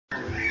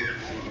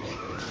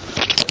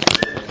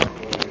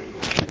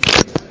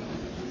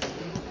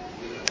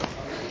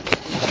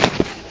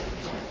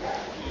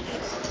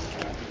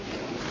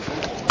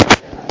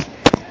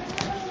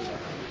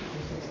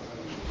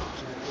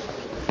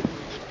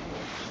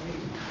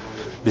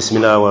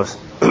Bismillah wa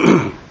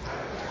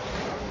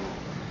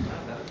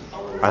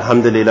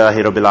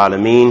Alhamdulillahi Rabbil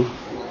Alameen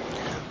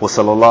wa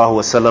sallallahu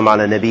wa sallam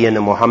ala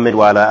nabiyyina Muhammad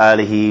wa ala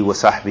alihi wa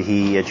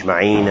sahbihi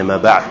ajma'een amma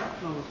ba'd.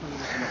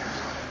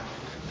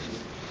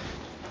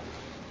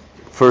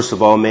 First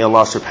of all, may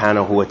Allah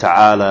subhanahu wa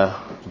ta'ala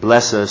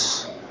bless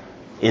us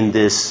in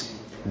this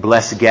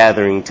blessed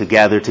gathering to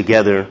gather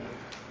together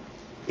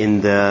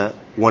in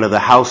one of the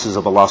houses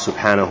of Allah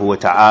subhanahu wa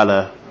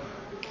ta'ala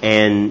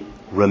and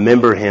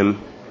remember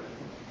Him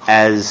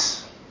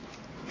as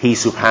He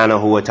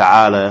subhanahu wa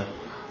ta'ala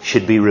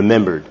should be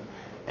remembered.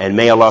 And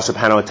may Allah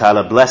subhanahu wa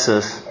ta'ala bless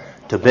us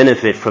to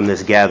benefit from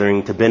this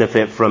gathering, to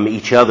benefit from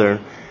each other,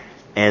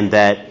 and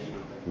that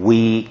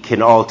we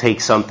can all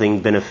take something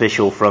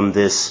beneficial from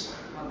this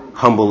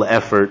humble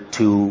effort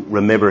to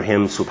remember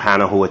Him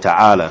subhanahu wa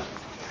ta'ala.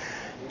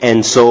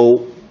 And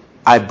so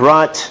I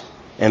brought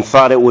and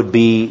thought it would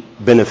be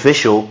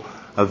beneficial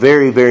a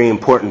very, very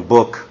important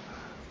book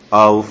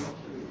of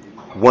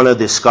one of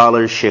the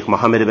scholars, Sheikh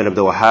Muhammad ibn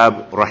Abdul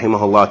Wahhab,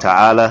 rahimahullah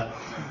ta'ala,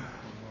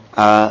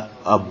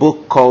 a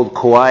book called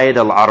Qawaid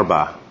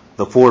al-Arba,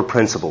 the Four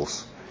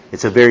Principles.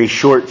 It's a very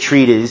short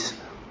treatise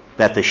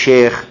that the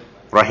Sheikh,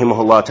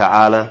 rahimahullah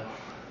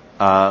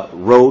ta'ala,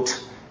 wrote,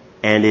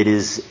 and it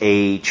is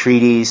a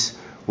treatise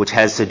which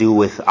has to do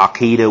with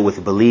aqidah,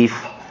 with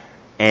belief,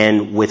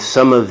 and with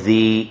some of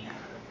the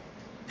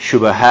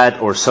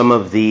shubahat or some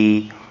of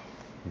the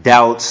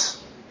doubts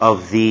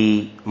of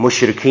the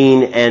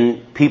mushrikeen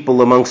and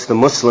people amongst the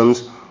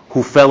Muslims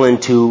who fell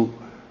into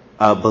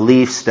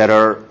beliefs that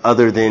are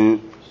other than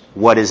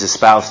what is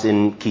espoused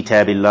in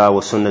Kitabillah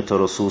wa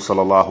Sunnatul Rasul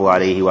sallallahu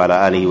alayhi wa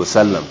alihi wa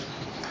sallam.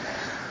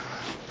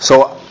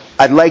 So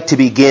I'd like to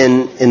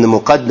begin in the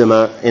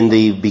muqaddimah, in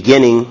the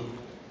beginning,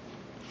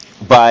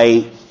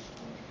 by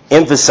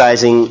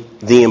emphasizing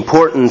the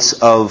importance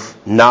of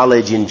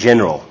knowledge in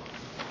general,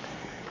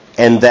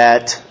 and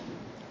that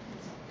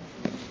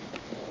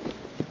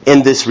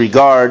in this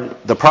regard,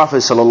 the Prophet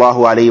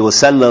sallallahu alaihi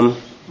wasallam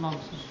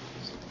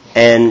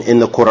and in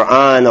the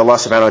Qur'an, Allah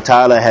subhanahu wa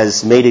ta'ala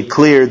has made it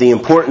clear the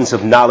importance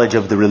of knowledge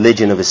of the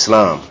religion of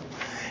Islam,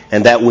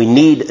 and that we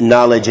need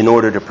knowledge in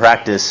order to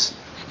practice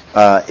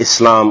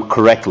Islam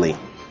correctly.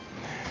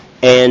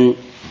 And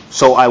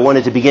so I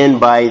wanted to begin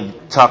by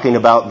talking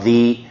about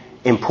the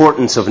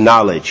importance of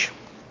knowledge.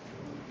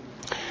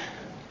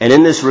 And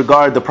in this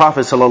regard, the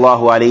Prophet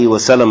sallallahu alaihi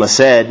wasallam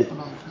said,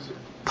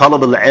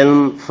 "Talab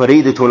al-ilm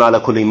faridatun ala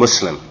kulli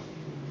Muslim."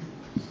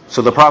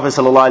 So the Prophet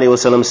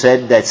ﷺ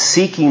said that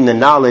seeking the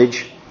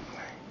knowledge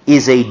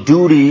is a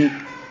duty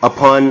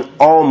upon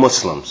all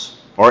Muslims,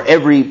 or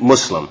every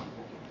Muslim,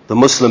 the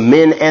Muslim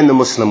men and the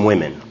Muslim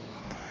women.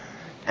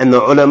 And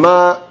the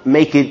ulama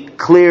make it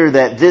clear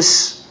that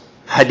this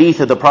hadith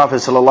of the Prophet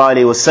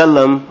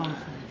ﷺ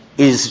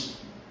is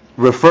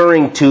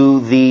referring to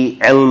the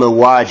ilm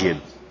al-wajib,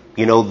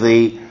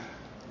 the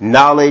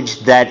knowledge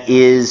that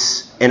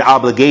is an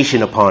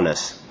obligation upon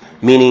us,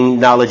 meaning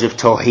knowledge of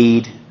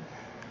Tawheed,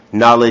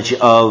 knowledge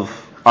of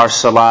our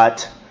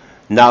salat,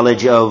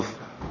 knowledge of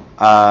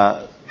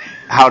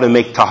how to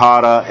make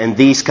tahara, and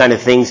these kind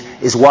of things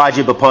is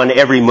wajib upon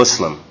every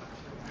Muslim.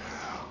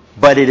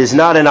 But it is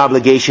not an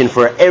obligation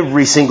for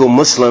every single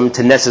Muslim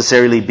to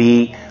necessarily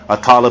be a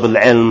talib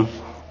al-ilm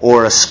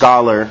or a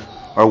scholar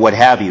or what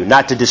have you.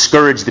 Not to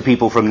discourage the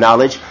people from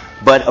knowledge,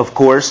 but of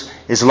course,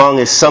 as long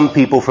as some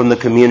people from the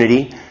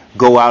community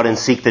go out and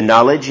seek the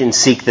knowledge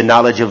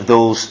of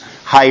those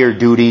higher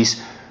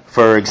duties,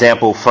 for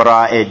example,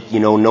 fara'id,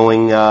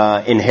 knowing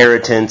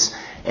inheritance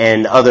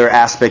and other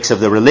aspects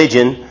of the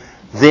religion,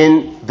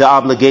 then the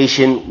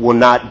obligation will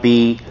not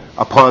be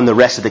upon the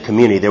rest of the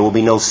community. There will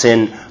be no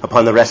sin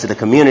upon the rest of the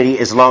community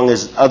as long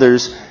as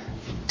others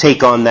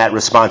take on that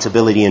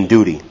responsibility and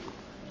duty.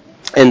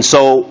 And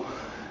so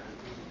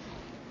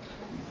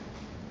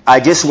I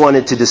just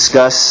wanted to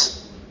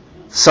discuss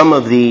some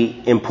of the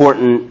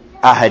important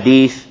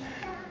ahadith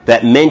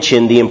that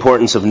mention the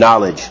importance of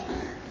knowledge.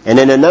 And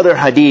in another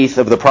hadith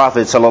of the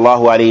Prophet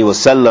sallallahu alaihi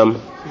wasallam,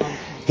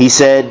 he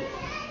said,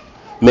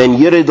 "Man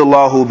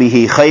yuridullahu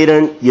bihi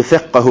khayran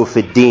yafiqahu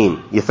fid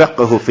din,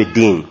 yafiqahu fid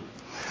din."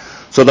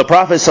 So the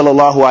Prophet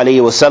sallallahu alaihi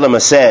wasallam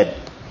said,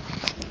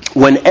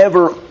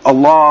 whenever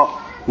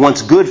Allah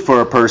wants good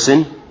for a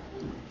person,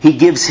 He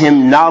gives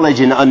him knowledge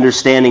and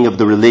understanding of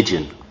the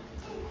religion.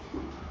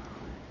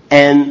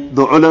 And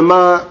the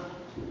ulama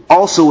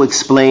also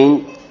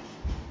explain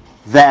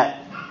that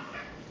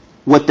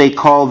what they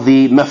call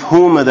the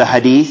mafhum of the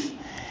hadith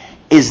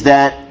is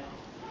that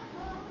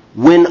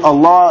when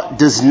Allah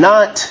does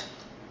not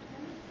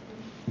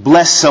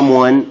bless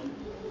someone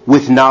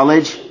with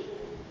knowledge,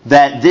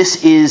 that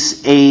this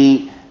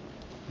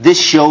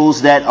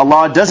shows that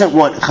Allah doesn't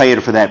want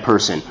khair for that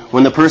person.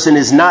 When the person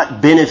is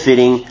not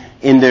benefiting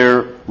in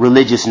their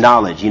religious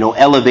knowledge,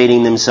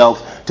 elevating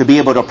themselves to be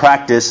able to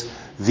practice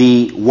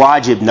the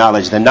wajib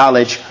knowledge, the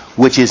knowledge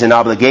which is an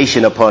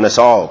obligation upon us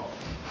all.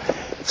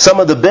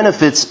 Some of the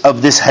benefits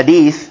of this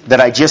hadith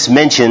that I just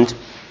mentioned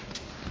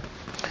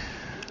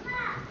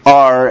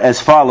are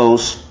as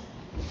follows.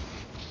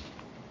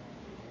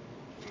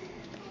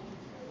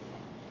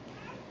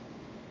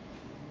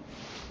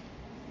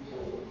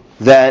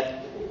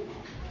 that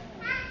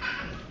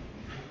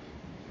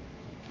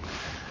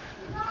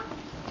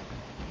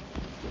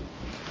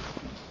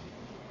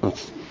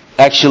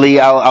actually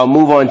I'll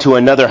move on to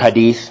another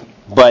hadith,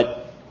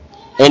 but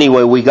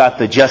anyway, we got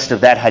the gist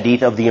of that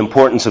hadith of the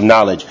importance of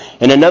knowledge.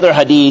 In another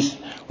hadith,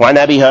 وعن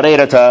أبي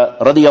هريرة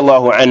رضي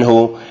الله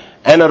عنه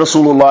أن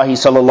رسول الله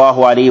صلى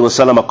الله عليه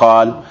وسلم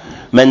قال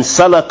من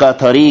سلك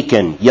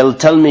طريقا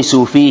يلتمس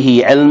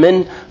فيه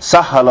علما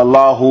سهل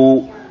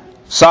الله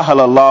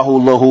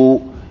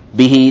له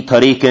به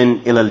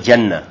طريقا إلى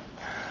الجنة.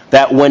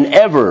 That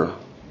whenever,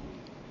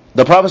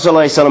 the Prophet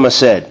ﷺ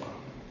said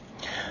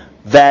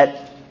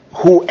that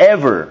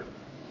whoever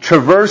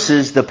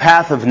traverses the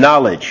path of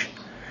knowledge,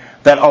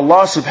 that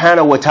Allah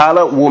subhanahu wa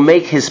ta'ala will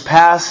make his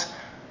path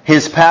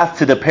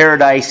to the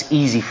paradise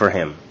easy for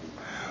him.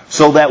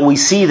 So that we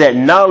see that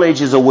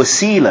knowledge is a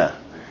wasila.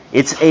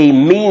 It's a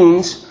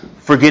means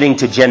for getting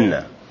to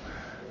Jannah.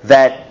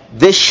 That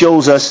this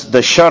shows us the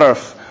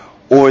sharaf,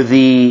 or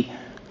the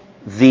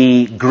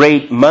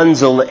great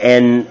manzil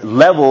and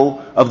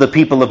level of the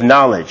people of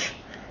knowledge.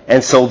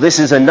 And so this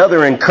is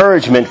another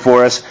encouragement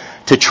for us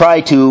to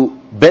try to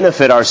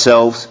benefit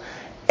ourselves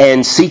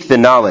and seek the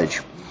knowledge.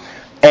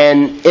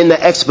 And in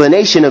the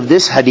explanation of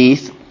this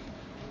hadith,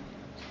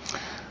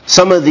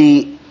 some of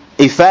the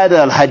ifada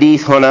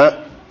al-hadith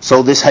huna,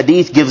 so this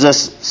hadith gives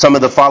us some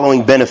of the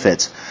following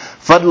benefits.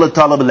 Fadl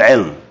talab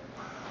al-ilm.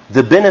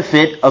 The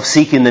benefit of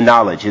seeking the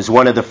knowledge is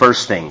one of the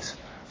first things.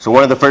 So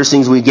one of the first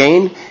things we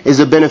gain is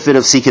the benefit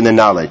of seeking the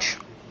knowledge.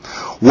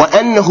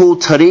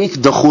 وَأَنَّهُ طَرِيقُ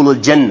دُخُولِ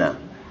الْجَنَّةِ.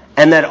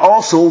 And that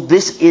also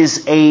this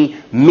is a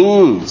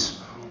means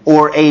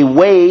or a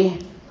way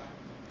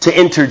to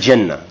enter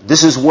Jannah.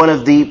 This is one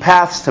of the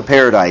paths to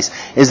paradise,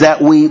 is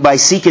that we, by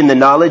seeking the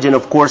knowledge, and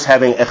of course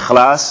having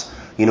ikhlas,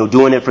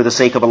 doing it for the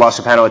sake of Allah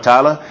subhanahu wa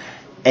ta'ala,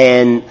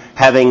 and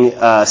having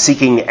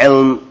seeking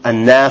ilm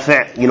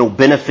an-nafi',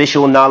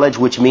 beneficial knowledge,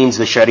 which means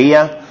the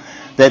sharia,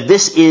 that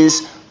this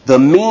is the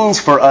means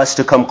for us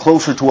to come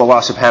closer to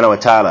Allah subhanahu wa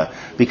ta'ala.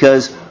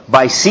 Because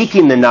by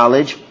seeking the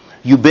knowledge,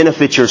 you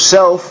benefit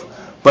yourself,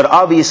 but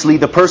obviously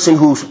the person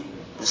who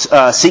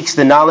seeks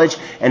the knowledge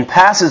and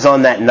passes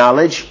on that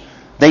knowledge,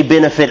 they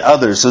benefit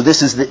others. So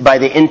this is by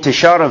the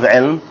intishar of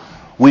ilm,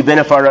 we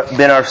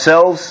benefit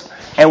ourselves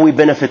and we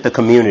benefit the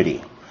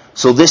community.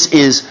 So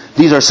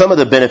these are some of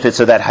the benefits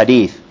of that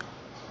hadith.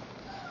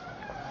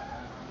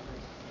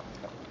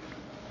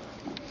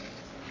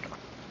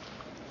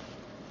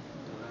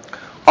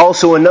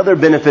 Also, another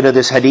benefit of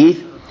this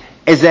hadith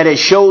is that it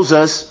shows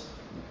us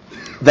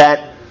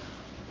that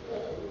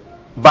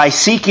by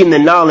seeking the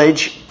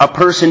knowledge, a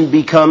person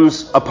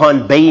becomes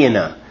upon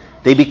bayina.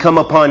 They become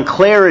upon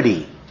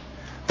clarity.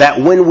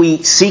 That when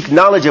we seek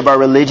knowledge of our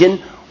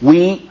religion,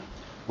 we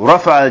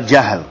rafa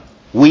al-jahl.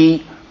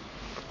 We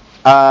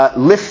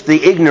lift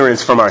the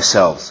ignorance from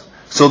ourselves.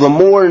 So the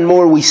more and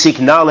more we seek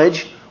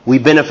knowledge, we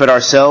benefit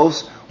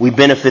ourselves, we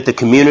benefit the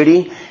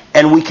community,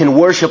 and we can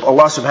worship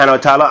Allah subhanahu wa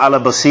ta'ala ala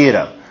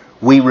basira.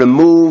 We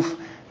remove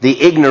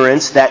the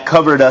ignorance that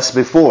covered us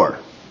before.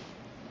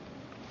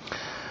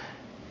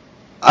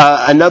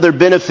 Another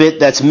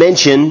benefit that's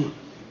mentioned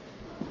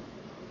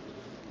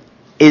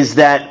is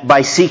that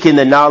by seeking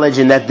the knowledge,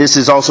 and that this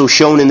is also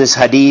shown in this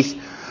hadith,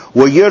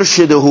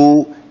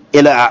 وَيُرْشِدُهُ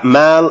إِلَى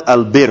أَعْمَالِ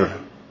الْبِرِّ.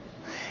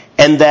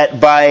 And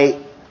that by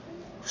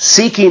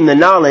seeking the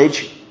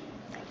knowledge,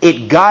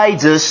 it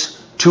guides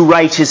us to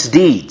righteous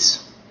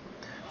deeds.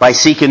 By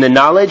seeking the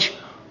knowledge,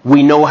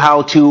 we know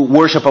how to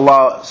worship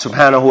Allah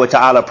subhanahu wa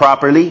ta'ala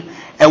properly,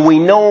 and we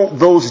know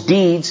those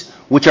deeds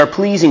which are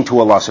pleasing to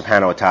Allah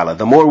subhanahu wa ta'ala.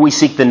 The more we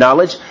seek the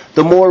knowledge,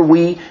 the more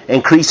we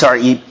increase our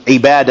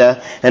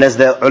ibadah. And as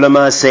the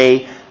ulama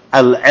say,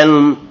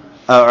 al-ilm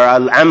or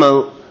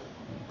al-amal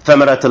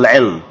thamarat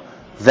al-ilm,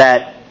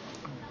 that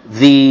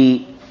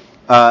the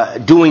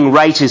doing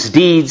righteous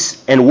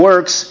deeds and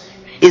works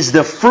is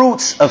the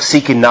fruits of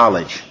seeking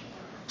knowledge.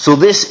 So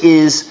this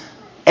is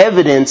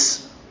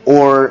evidence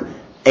or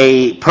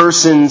a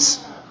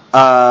person's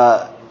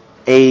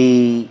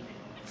a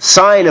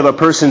sign of a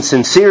person's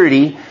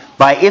sincerity,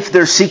 by if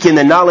they're seeking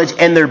the knowledge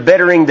and they're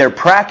bettering their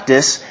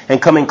practice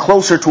and coming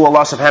closer to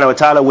Allah subhanahu wa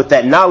ta'ala with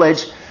that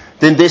knowledge,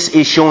 then this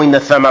is showing the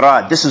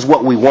thamarat. This is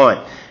what we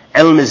want.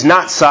 Ilm is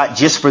not sought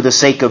just for the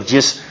sake of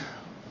just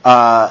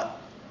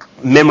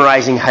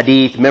memorizing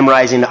hadith,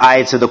 memorizing the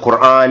ayats of the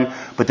Qur'an,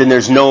 but then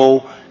there's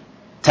no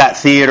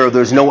ta'thir, or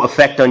there's no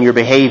effect on your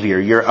behavior.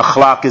 Your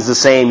akhlaq is the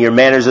same, your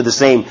manners are the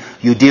same.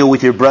 You deal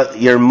with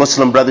your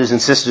Muslim brothers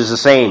and sisters the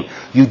same.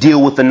 You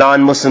deal with the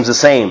non-Muslims the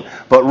same.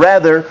 But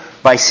rather,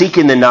 by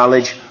seeking the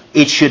knowledge,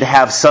 it should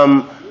have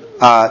some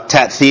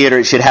ta'thir,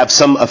 it should have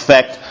some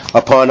effect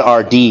upon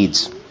our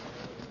deeds.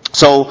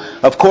 So,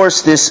 of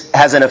course, this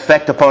has an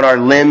effect upon our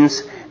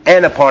limbs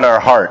and upon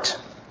our heart.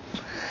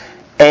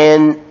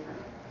 And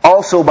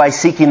also by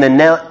seeking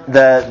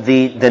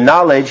the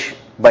knowledge,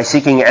 by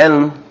seeking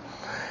ilm,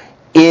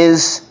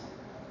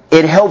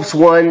 it helps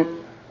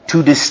one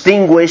to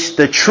distinguish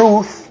the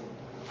truth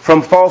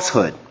from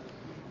falsehood.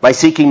 By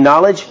seeking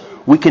knowledge,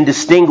 we can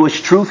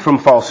distinguish truth from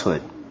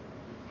falsehood.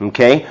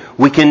 Okay?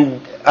 We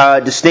can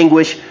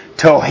distinguish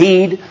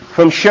Tawheed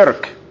from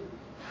shirk.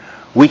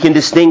 We can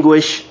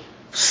distinguish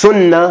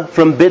Sunnah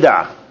from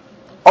bid'ah.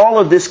 All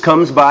of this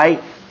comes by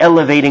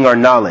elevating our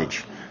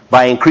knowledge,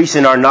 by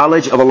increasing our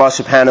knowledge of Allah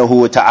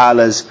subhanahu wa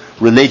ta'ala's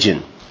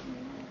religion.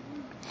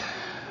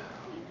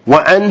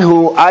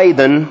 وَأَنْهُ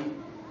أَيْضًا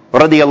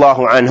رضي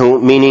الله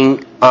عنه,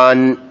 meaning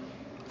on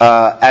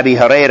Abi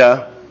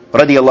Hurairah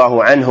رضي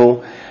الله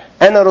عنه,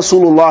 أن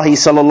رسول الله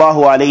صلى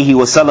الله عليه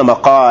وسلم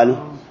قال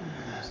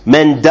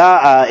من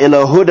دعا إلى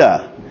هدى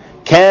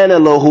كان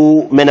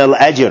له من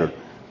الأجر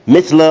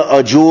مثل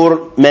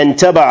أجور من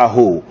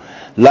تبعه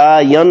لا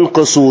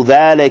ينقص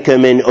ذلك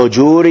من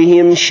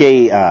أجورهم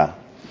شيئا.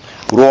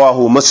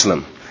 رواه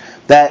Muslim.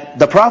 That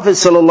the Prophet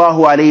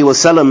sallallahu alaihi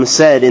wasallam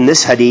said in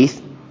this hadith,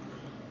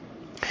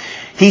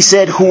 he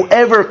said,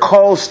 whoever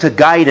calls to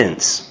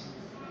guidance,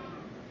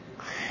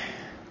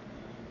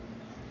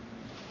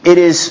 it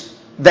is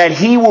that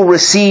he will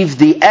receive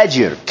the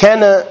ajr.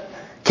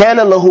 كان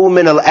له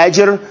من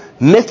الأجر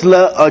مثل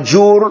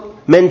أجور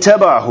من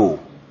تبعه.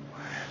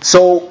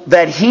 So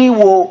that he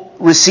will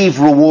receive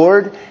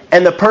reward,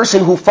 and the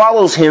person who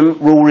follows him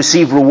will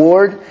receive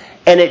reward,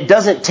 and it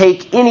doesn't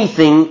take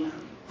anything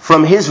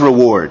from his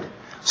reward.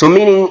 So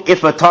meaning,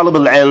 if a talib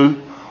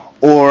al-ilm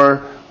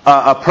or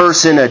a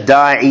person, a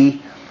da'i,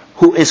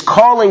 who is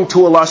calling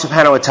to Allah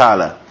subhanahu wa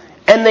ta'ala,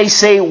 and they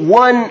say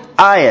one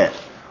ayat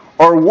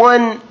or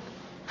one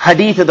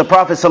hadith of the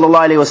Prophet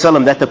sallallahu alaihi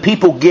wasallam that the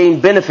people gain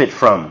benefit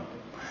from,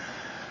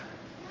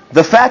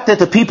 the fact that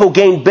the people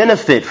gain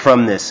benefit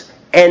from this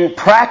and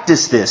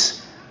practice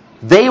this,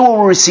 they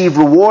will receive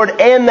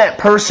reward, and that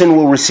person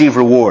will receive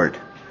reward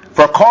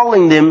for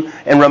calling them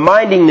and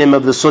reminding them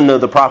of the sunnah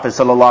of the Prophet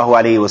sallallahu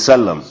alaihi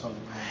wasallam.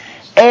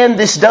 And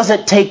this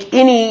doesn't take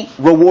any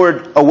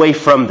reward away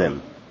from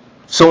them.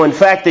 So in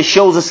fact, this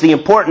shows us the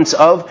importance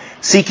of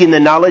seeking the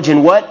knowledge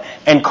and what?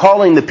 And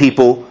calling the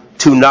people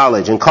to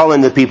knowledge, and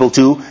calling the people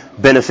to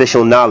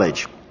beneficial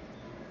knowledge.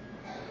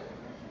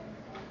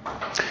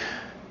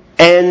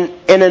 And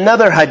in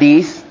another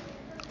hadith,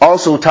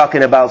 also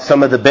talking about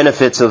some of the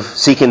benefits of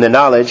seeking the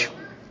knowledge,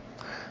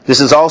 this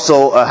is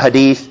also a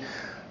hadith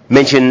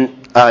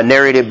mentioned,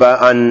 narrated by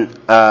on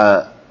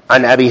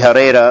Abi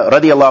Hurairah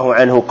radiyallahu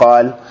anhu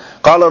قال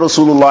قال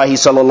رسول الله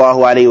صلى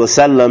الله عليه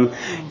وسلم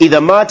إذا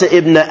مات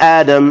ابن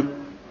آدم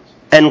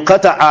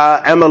انقطع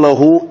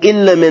عمله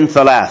إلا من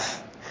ثلاث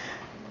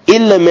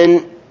إلا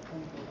من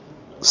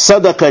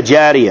صدقة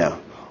جارية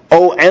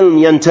أو علم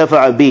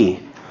ينتفع به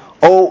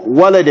أو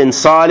ولد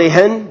صالح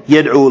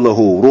يدعو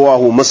له.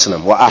 رواه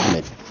Muslim wa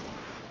Ahmed.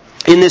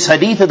 In this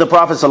hadith of the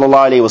Prophet صلى الله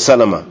عليه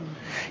وسلم,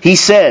 he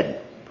said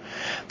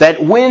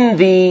that when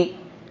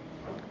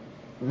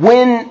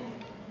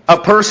a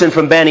person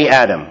from Bani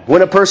Adam,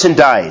 when a person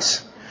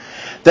dies,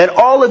 that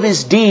all of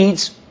his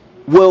deeds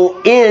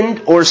will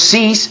end or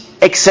cease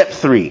except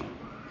three.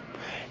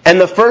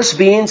 And the first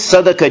being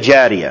sadaqah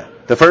jariyah.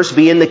 The first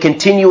being the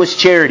continuous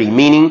charity,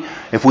 meaning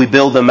if we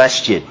build a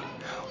masjid,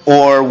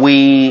 or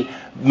we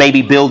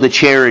maybe build a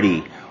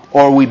charity,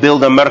 or we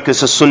build a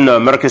markaz al-sunnah,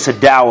 markaz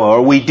al-dawah,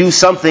 or we do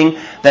something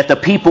that the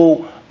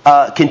people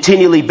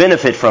continually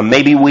benefit from.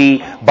 Maybe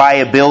we buy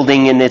a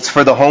building and it's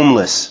for the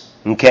homeless.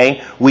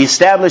 Okay? We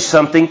establish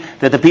something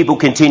that the people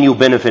continue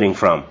benefiting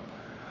from.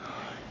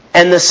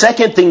 And the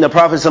second thing the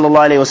Prophet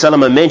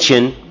ﷺ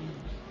mentioned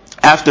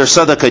after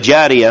sadaqah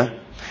jariyah,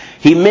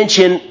 he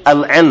mentioned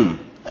al-ilm,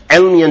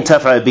 ilm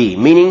yantafa bi,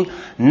 meaning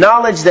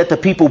knowledge that the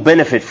people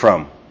benefit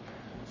from.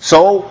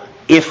 So,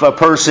 if a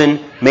person,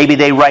 maybe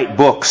they write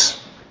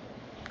books,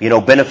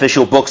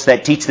 beneficial books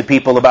that teach the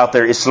people about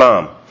their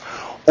Islam,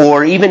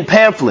 or even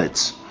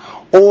pamphlets,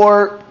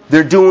 or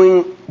they're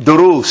doing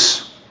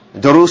durus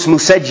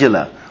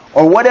musajjala,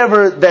 or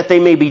whatever that they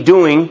may be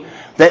doing,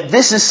 that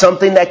this is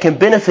something that can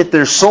benefit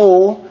their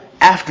soul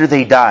after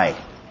they die.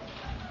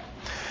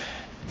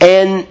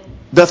 And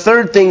the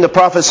third thing the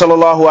Prophet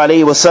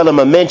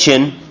ﷺ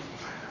mentioned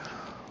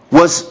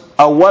was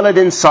a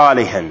waladin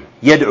salihan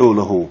yad'u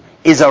lahu,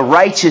 is a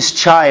righteous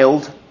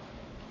child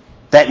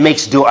that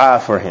makes dua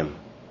for him.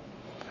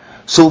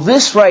 So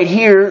this right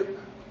here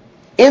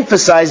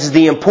emphasizes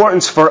the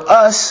importance for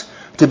us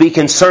to be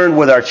concerned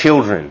with our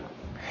children.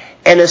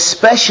 And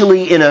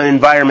especially in an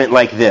environment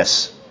like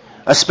this.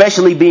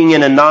 Especially being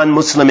in a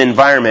non-Muslim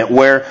environment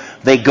where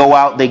they go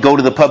out, they go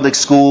to the public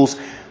schools,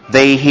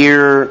 they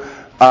hear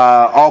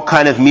all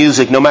kind of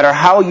music. No matter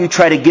how you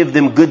try to give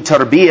them good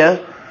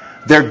tarbiyah,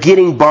 they're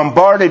getting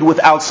bombarded with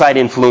outside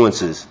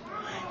influences.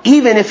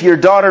 Even if your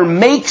daughter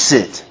makes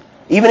it,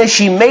 even if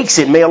she makes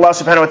it, may Allah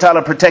subhanahu wa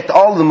ta'ala protect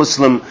all the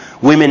Muslim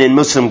women and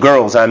Muslim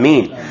girls,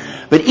 Ameen.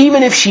 But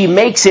even if she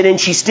makes it and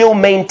she still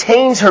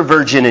maintains her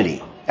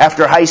virginity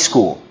after high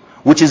school,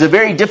 which is a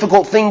very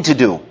difficult thing to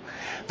do.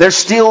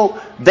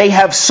 They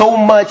have so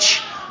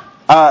much,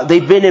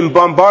 they've been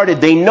bombarded.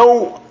 They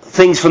know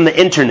things from the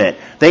internet.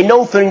 They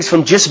know things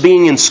from just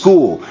being in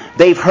school.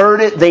 They've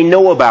heard it, they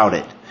know about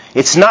it.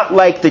 It's not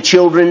like the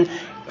children,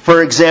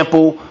 for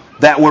example,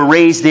 that were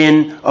raised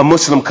in a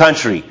Muslim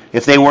country.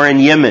 If they were in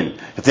Yemen,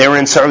 if they were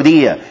in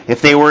Saudi,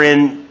 if they were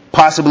in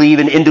possibly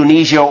even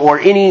Indonesia or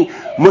any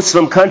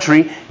Muslim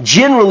country,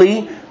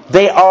 generally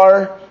they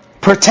are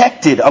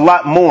protected a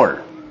lot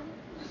more.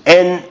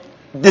 And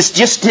this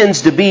just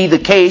tends to be the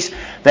case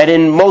that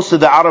in most of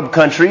the Arab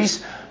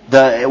countries,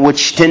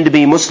 which tend to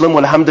be Muslim,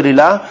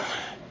 alhamdulillah,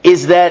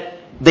 is that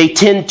they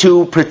tend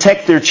to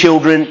protect their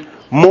children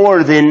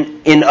more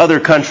than in other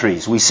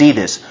countries. We see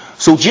this.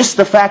 So just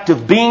the fact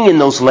of being in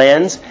those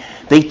lands,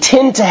 they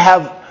tend to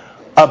have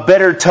a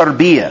better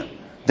tarbiyah.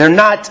 They're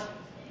not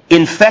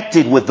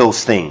infected with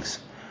those things.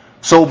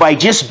 So by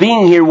just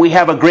being here, we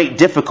have a great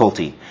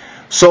difficulty.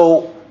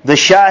 So the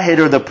shahid,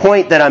 or the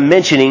point that I'm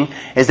mentioning,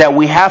 is that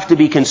we have to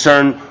be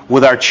concerned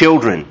with our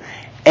children.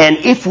 And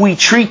if we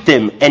treat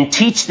them and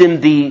teach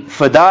them the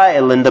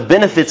fada'il and the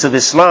benefits of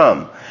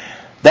Islam,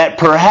 that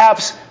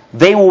perhaps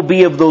they will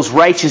be of those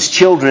righteous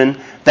children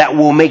that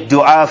will make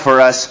dua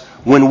for us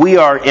when we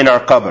are in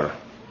our qabr,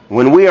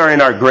 when we are in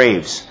our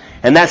graves.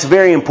 And that's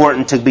very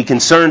important, to be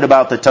concerned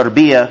about the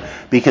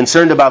tarbiyah, be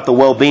concerned about the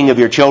well-being of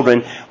your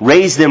children,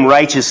 raise them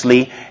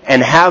righteously,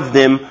 and have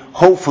them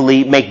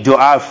hopefully make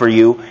dua for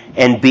you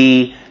and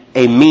be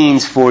a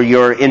means for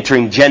your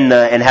entering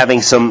Jannah and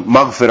having some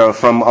maghfirah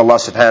from Allah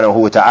subhanahu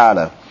wa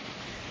ta'ala.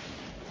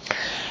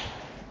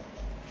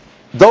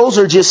 Those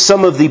are just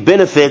some of the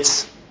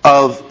benefits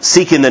of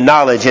seeking the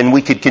knowledge, and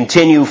we could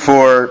continue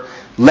for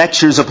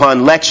lectures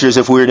upon lectures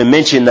if we were to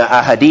mention the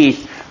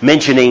ahadith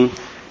mentioning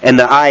and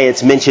the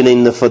ayats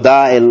mentioning the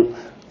fada'il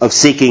of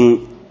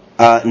seeking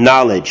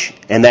knowledge,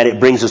 and that it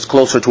brings us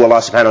closer to Allah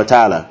subhanahu wa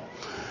ta'ala.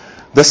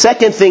 The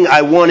second thing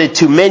I wanted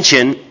to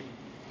mention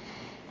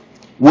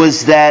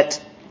was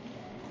that,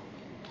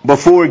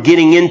 before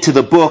getting into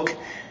the book,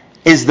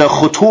 is the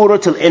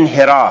khuturat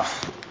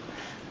al-inhiraf.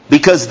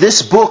 Because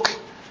this book,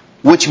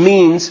 which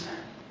means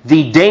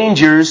the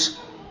dangers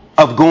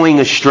of going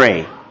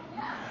astray.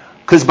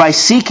 Because by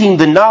seeking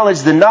the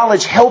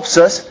knowledge helps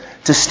us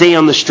to stay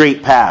on the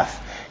straight path.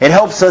 It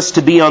helps us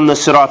to be on the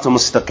sirat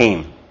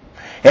al-mustaqim.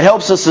 It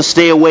helps us to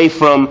stay away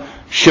from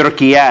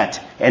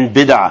shirkiyat and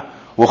bid'ah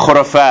wa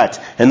khurafat,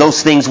 and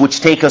those things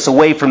which take us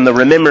away from the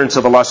remembrance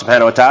of Allah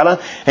subhanahu wa ta'ala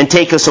and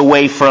take us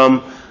away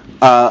from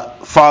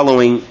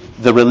following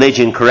the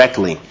religion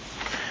correctly.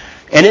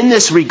 And in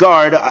this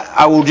regard,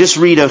 I will just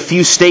read a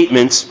few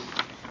statements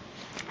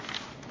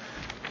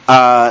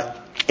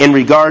in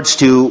regards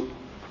to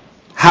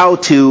how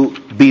to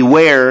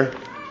beware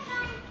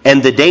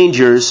and the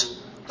dangers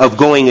of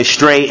going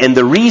astray and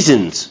the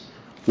reasons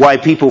why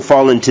people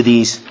fall into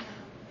these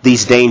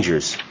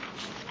dangers.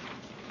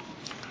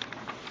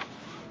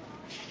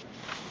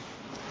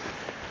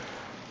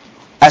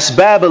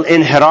 Asbab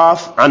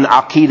al-inhiraf an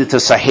aqidat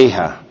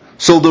sahiha.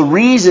 So the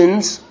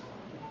reasons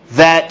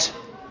that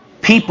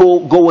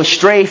people go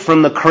astray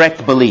from the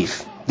correct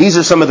belief. These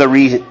are some of the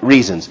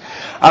reasons.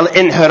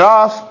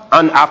 Al-inhiraf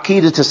an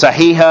aqidat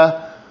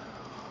sahiha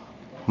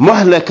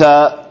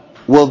muhlaka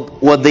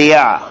wa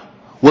diya.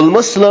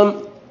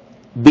 Wal-Muslim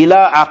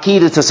bila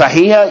aqidat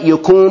sahiha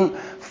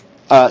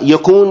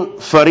yakun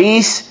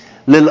faris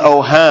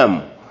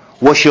lil-awham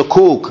wa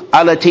shukuk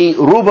alati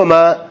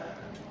rubama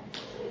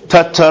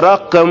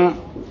تتراكم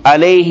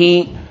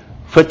عليه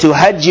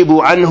فتهجب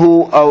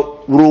عنه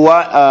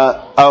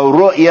أو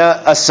رؤية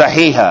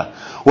الصحيحة.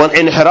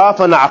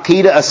 والانحراف عن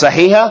العقيدة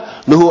الصحيحة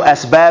له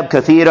أسباب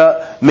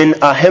كثيرة من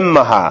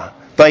أهمها.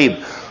 طيب.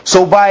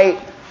 So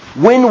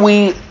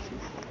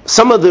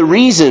some of the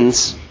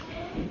reasons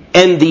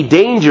and the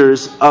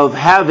dangers of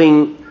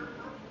having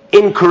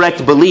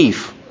incorrect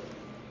belief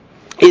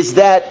is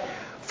that,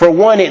 for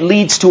one, it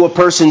leads to a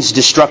person's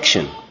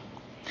destruction.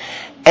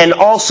 And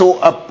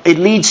also it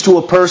leads to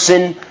a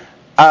person,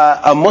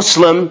 a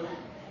Muslim,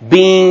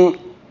 being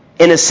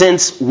in a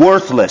sense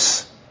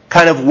worthless,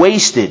 kind of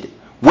wasted.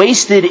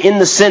 Wasted in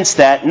the sense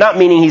that, not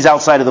meaning he's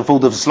outside of the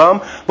fold of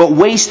Islam, but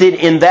wasted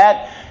in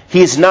that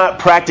he is not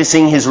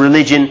practicing his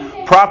religion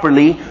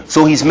properly,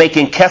 so he's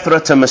making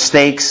kathrata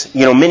mistakes,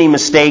 many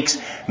mistakes.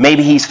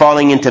 Maybe he's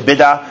falling into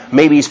bid'ah,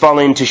 maybe he's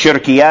falling into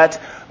shirkiyat,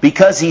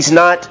 because he's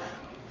not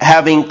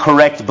having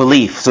correct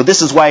belief. So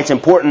this is why it's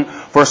important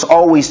for us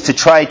always to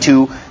try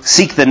to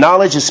seek the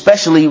knowledge,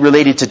 especially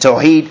related to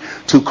Tawheed,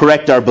 to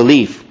correct our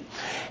belief.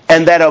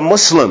 And that a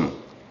Muslim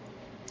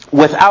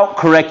without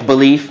correct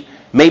belief,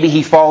 maybe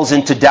he falls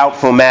into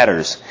doubtful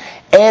matters.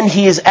 And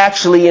he is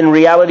actually in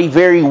reality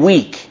very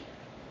weak.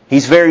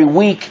 He's very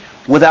weak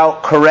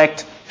without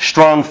correct,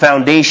 strong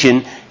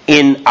foundation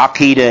in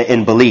Aqidah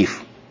and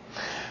belief.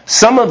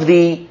 Some of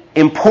the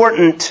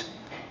important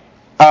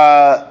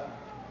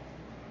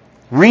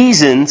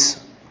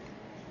reasons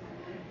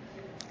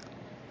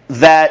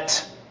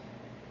that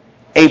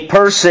a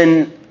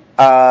person,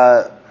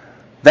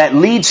 that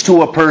leads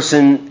to a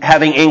person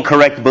having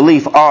incorrect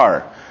belief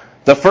are,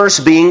 the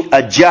first being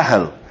a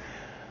jahl.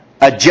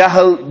 A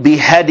jahl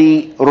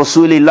bihadi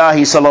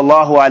Rasulillahi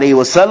sallallahu alayhi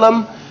wa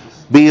sallam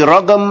bi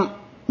ragam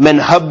min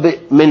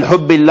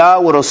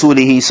hubbillah wa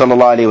rasulihi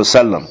sallallahu alayhi wa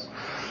sallam.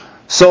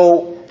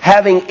 So,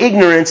 having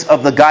ignorance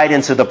of the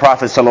guidance of the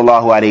Prophet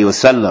sallallahu alayhi wa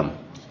sallam.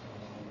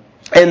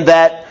 And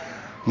that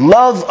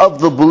love of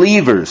the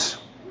believers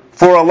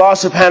for Allah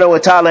subhanahu wa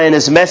ta'ala and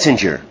His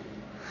Messenger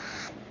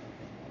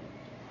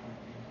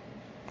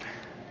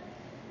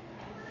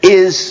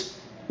is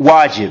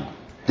wajib.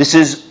 This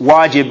is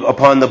wajib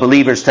upon the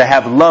believers to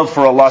have love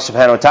for Allah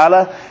subhanahu wa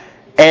ta'ala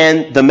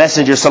and the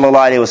Messenger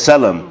sallallahu alayhi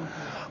wasallam.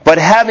 But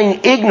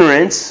having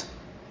ignorance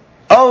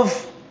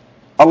of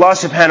Allah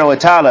subhanahu wa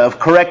ta'ala, of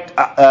correct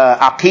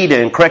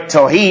aqidah and correct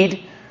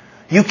Tawheed,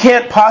 you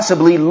can't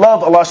possibly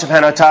love Allah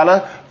subhanahu wa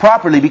ta'ala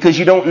properly because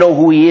you don't know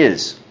who He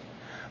is.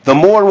 The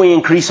more we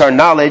increase our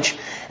knowledge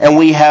and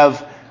we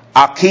have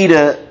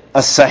aqidah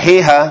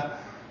as-sahiha,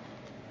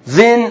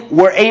 then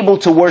we're able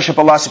to worship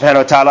Allah subhanahu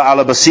wa ta'ala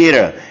ala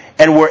basira.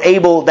 And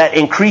that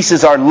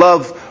increases our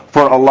love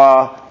for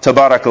Allah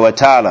tabaraka wa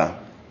ta'ala.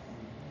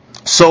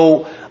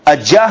 So a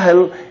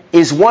jahl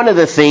is one of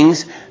the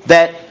things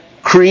that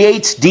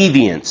creates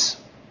deviance.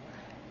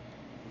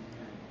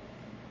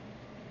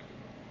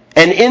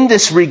 And in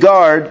this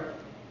regard,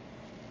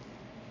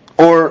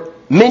 or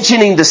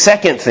mentioning the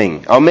second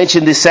thing, I'll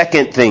mention the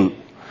second thing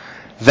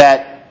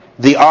that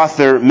the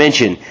author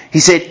mentioned. He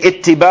said,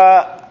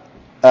 ittiba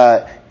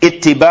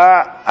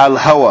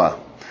al-hawa,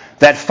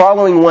 that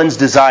following one's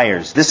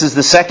desires. This is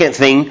the second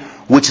thing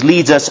which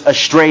leads us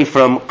astray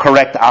from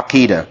correct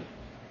aqidah.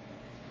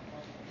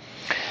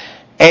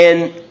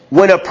 And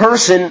when a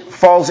person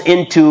falls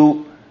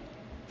into,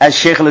 as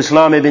Shaykh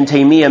al-Islam ibn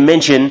Taymiyyah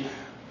mentioned,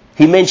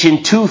 he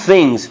mentioned two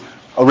things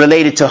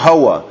related to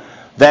hawa.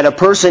 That a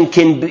person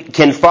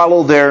can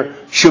follow their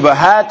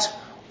shubahat,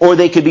 or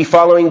they could be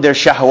following their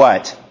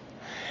shahwat.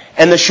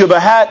 And the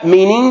shubahat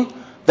meaning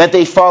that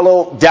they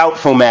follow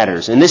doubtful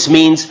matters. And this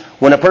means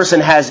when a person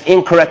has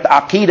incorrect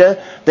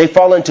aqidah, they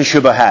fall into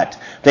shubahat.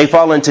 They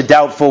fall into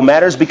doubtful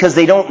matters because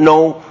they don't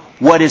know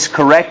what is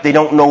correct. They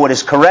don't know what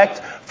is correct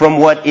from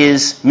what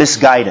is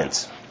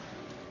misguidance.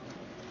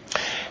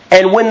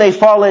 And when they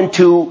fall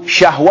into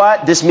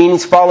shahwat, this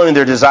means following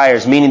their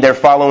desires, meaning they're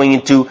following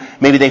into,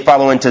 maybe they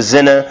follow into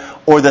zina,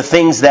 or the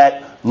things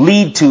that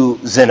lead to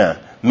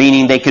zina,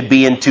 meaning they could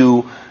be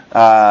into,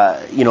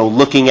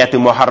 looking at the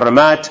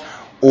muharramat,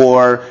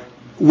 or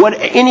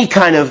any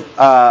kind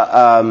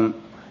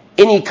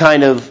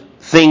of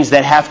things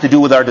that have to do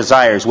with our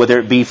desires, whether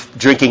it be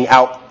drinking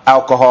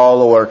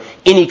alcohol or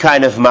any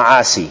kind of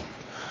ma'asi.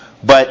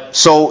 But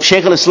so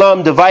Shaykh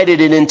al-Islam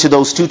divided it into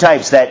those two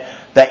types, that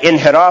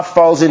inhiraf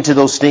falls into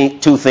those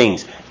two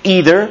things.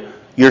 Either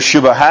your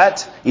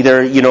shubahat,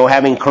 either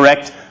having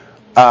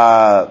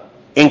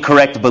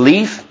incorrect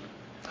belief,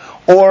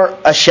 or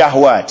a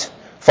shahwat,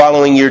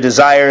 following your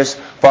desires,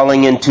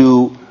 falling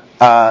into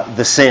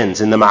the sins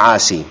and the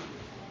ma'asi.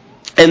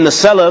 And the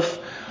Salaf,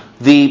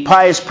 the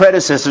pious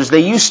predecessors,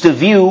 they used to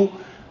view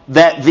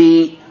that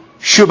the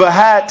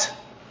shubahat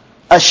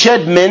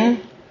ashad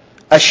min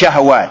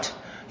ash-shahawat.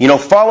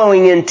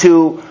 Following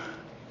into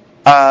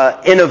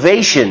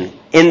innovation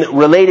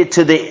related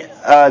to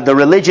the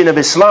religion of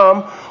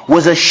Islam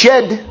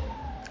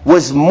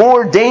was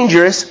more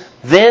dangerous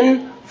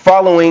than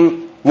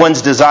following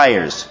one's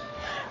desires.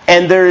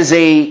 And there is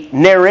a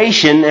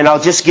narration, and I'll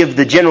just give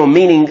the general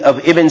meaning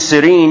of Ibn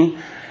Sirin,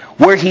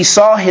 where he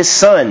saw his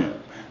son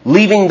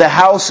leaving the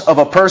house of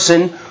a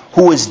person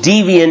who was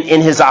deviant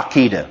in his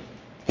aqidah.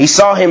 He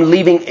saw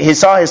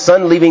his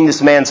son leaving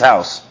this man's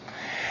house.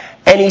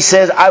 And he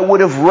says,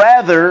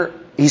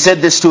 he said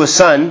this to his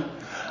son,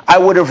 I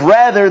would have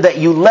rather that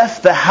you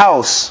left the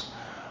house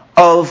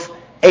of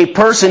a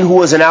person who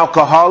was an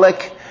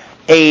alcoholic,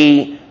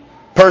 a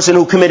person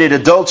who committed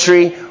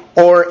adultery,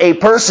 or a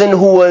person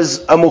who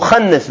was a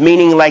mukhannith,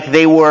 meaning like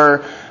they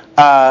were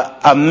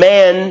a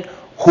man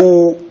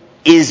who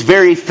is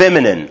very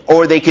feminine,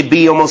 or they could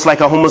be almost like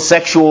a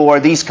homosexual,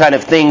 or these kind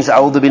of things.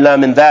 A'udhu billah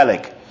min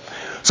dhalik.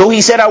 So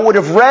he said, I would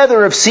have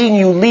rather have seen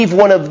you leave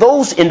one of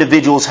those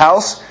individuals'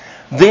 house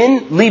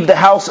than leave the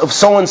house of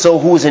so-and-so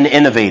who is an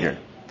innovator.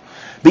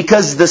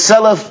 Because the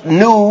Salaf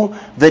knew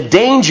the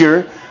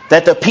danger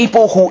that the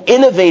people who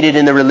innovated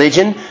in the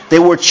religion, they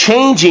were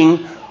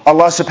changing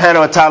Allah subhanahu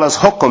wa ta'ala's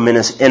hukum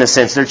in a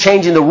sense. They're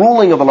changing the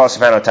ruling of Allah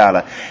subhanahu wa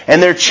ta'ala.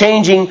 And they're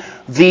changing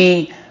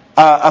the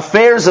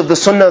affairs of the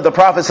sunnah of the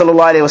Prophet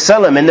sallallahu alaihi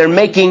wasallam. And they're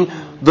making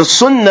the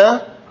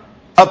sunnah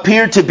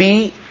appear to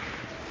be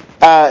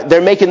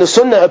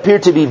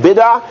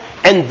bid'ah,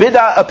 and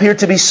bid'ah appear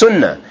to be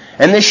sunnah.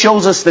 And this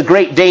shows us the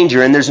great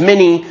danger. And there's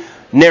many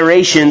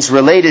narrations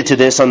related to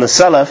this on the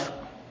Salaf,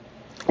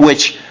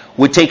 which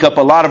would take up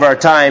a lot of our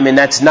time, and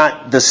that's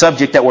not the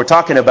subject that we're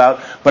talking about.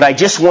 But I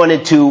just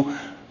wanted to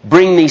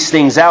bring these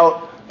things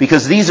out,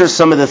 because these are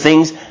some of the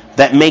things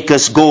that make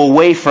us go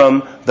away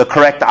from the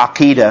correct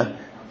aqidah.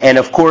 And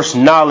of course,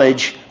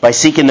 knowledge, by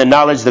seeking the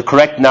knowledge, the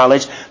correct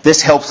knowledge,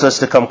 this helps us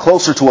to come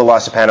closer to Allah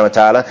subhanahu wa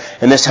ta'ala,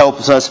 and this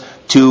helps us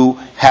to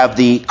have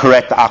the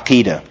correct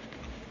aqidah.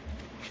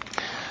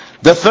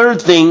 The third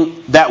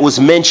thing that was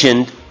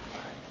mentioned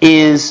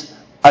is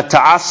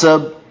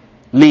at-ta'assub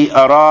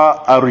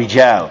li-ara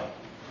ar-rijal,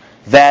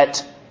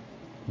 that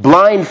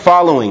blind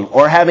following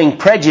or having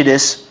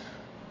prejudice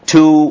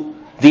to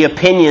the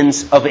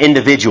opinions of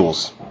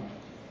individuals.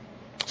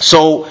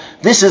 So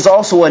this is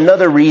also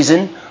another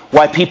reason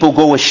why people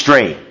go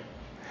astray.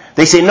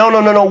 They say,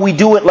 no, we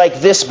do it like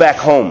this back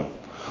home.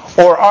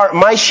 Or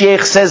my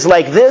sheikh says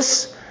like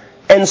this,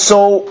 and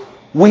so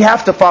we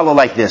have to follow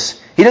like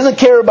this. He doesn't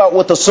care about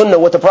what the sunnah,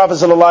 what the Prophet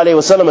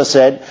ﷺ has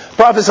said.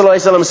 Prophet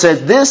ﷺ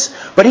says this,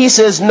 but he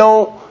says,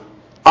 no,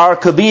 our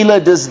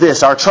kabila does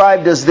this, our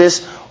tribe does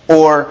this,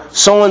 or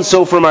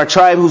so-and-so from our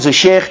tribe who's a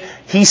sheikh,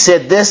 he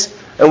said this,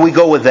 and we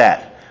go with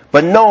that.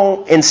 But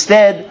no,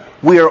 instead,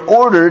 we are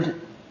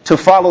ordered to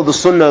follow the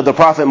sunnah of the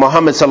Prophet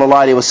Muhammad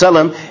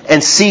ﷺ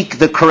and seek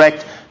the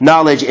correct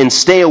knowledge and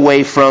stay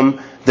away from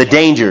the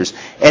dangers.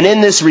 And in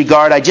this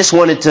regard, I just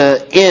wanted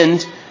to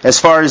end, as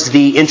far as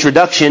the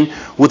introduction,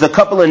 with a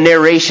couple of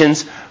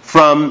narrations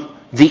from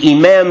the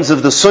imams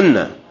of the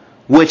sunnah,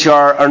 which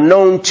are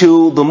known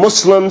to the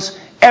Muslims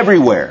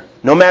everywhere.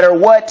 No matter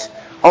what,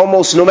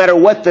 almost no matter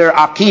what their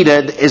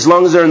aqidah, as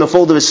long as they're in the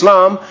fold of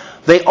Islam,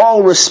 they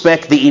all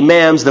respect the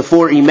imams, the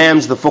four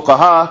imams, the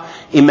fuqaha,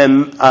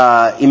 Imam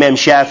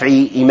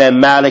Shafi'i, Imam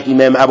Malik,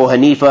 Imam Abu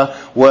Hanifa,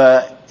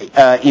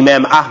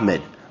 Imam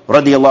Ahmed,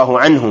 radiyallahu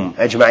anhum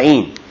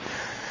ajma'een.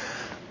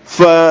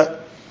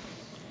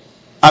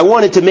 I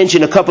wanted to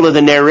mention a couple of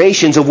the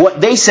narrations of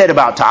what they said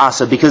about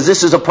ta'asub, because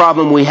this is a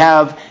problem we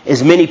have.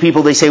 As many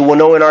people, they say, well,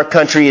 no, in our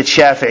country it's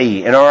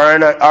Shafi'i. In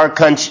our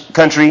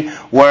country,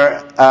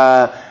 where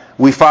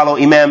we follow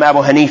Imam Abu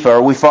Hanifa,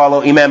 or we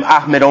follow Imam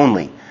Ahmed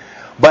only.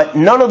 But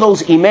none of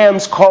those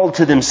imams called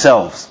to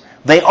themselves.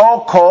 They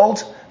all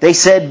called, they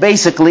said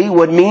basically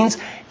what means,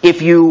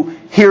 if you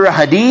hear a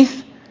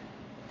hadith,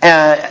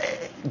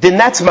 then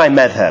that's my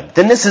madhab.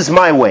 Then this is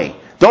my way.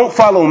 Don't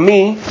follow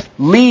me.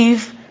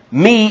 Leave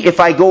me if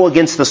I go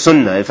against the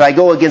sunnah, if I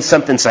go against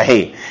something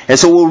sahih. And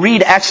so we'll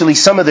read actually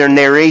some of their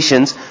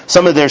narrations,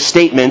 some of their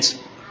statements.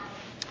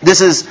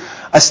 This is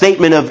a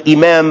statement of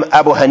Imam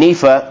Abu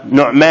Hanifa,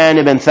 Nu'man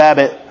ibn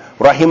Thabit,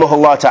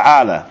 rahimahullah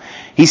ta'ala.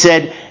 He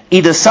said,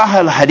 إِذَا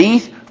صَحَ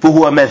الْحَدِيث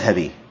فَهُوَ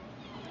مَذْهَبِي.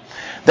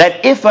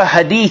 That if a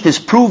hadith is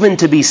proven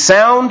to be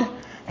sound,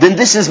 then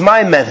this is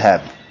my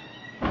madhab.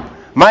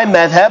 My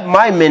madhab,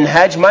 my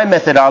minhaj, my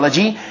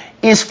methodology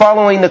is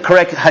following the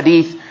correct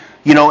hadith.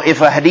 You know, if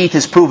a hadith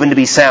is proven to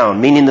be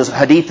sound, meaning the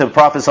hadith of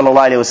Prophet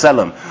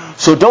ﷺ.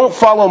 So don't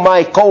follow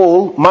my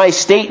qawl, my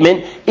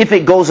statement, if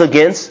it goes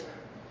against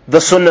the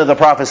sunnah of the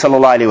Prophet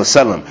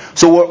ﷺ.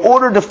 So we're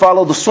ordered to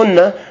follow the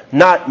sunnah,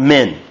 not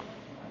men.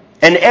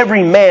 And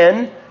every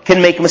man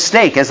can make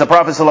mistake. As the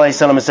Prophet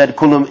ﷺ said,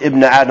 Kulum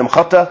ibn Adam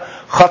khata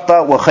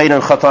wa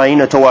khayran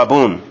khata'ina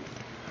tawabun.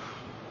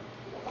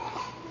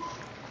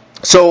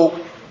 So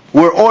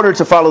we're ordered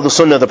to follow the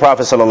sunnah of the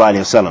Prophet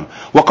ﷺ.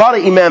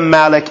 وقال إمام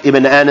مالك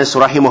ابن أنس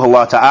رحمه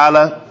الله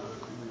تعالى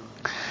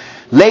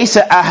ليس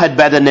أحد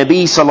بعد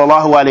النبي صلى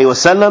الله عليه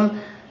وسلم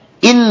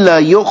إلا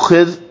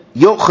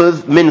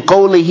يؤخذ من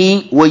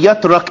قوله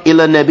ويترك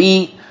إلى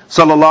النبي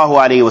صلى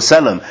الله عليه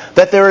وسلم.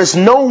 That there is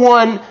no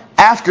one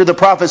after the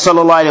Prophet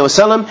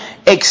ﷺ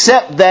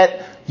except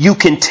that you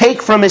can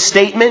take from his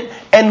statement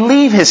and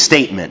leave his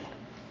statement.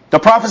 The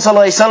Prophet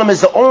ﷺ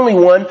is the only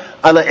one,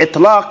 ala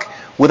itlaq,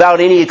 without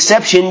any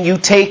exception, you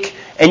take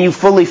and you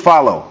fully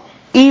follow.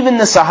 Even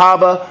the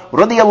Sahaba,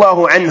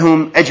 radiyallahu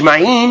anhum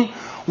ajma'een,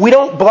 we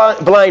don't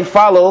blind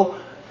follow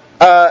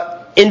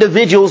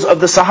individuals of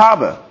the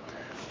Sahaba.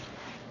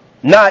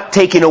 Not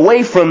taken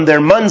away from their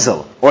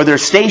manzil or their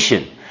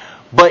station,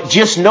 but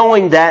just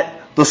knowing that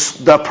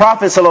the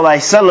Prophet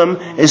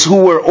ﷺ is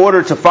who we're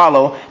ordered to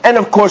follow. And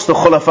of course the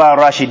Khulafa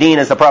Rashideen,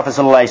 as the Prophet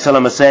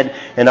ﷺ has said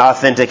in the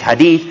authentic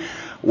hadith,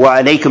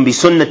 وَعَلَيْكُمْ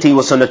بِسُنَّتِي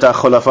وَسُنَّةَ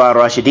الخُّلَفَاءِ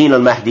الرَّاشِدِينَ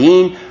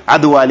الْمَهْدِيِّينَ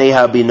عَضُوا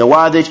عَلَيْهَا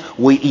بِالنَّوَاجِذِ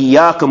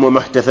وَإِيَّاكُمْ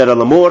وَمُحْدَثَاتِ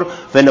الْأُمُورِ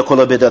فَإِنَّ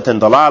كُلَّ بِدْعَةٍ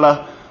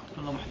ضَلَالَةٍ.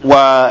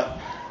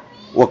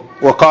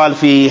 وقال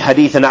في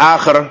حديث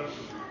آخر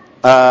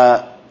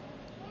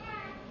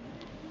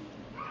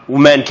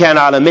وَمَنْ كَانَ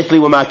عَلَى مِثْلِي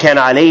وَمَا كَانَ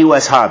عَلَيْهِ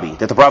وَأَصْحَابِي.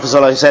 That the Prophet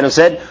ﷺ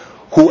said,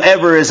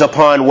 whoever is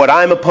upon what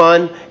I'm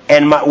upon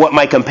and what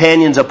my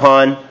companions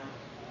upon,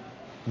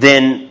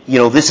 then,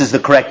 this is the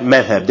correct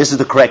madhab, this is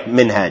the correct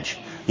minhaj.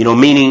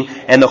 Meaning,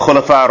 and the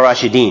Khulafa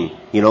Rashideen,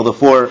 the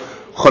four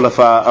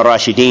Khulafa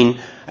Rashideen,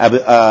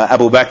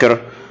 Abu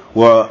Bakr,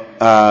 wa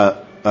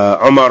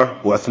Umar,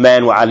 wa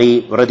Uthman, wa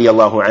Ali,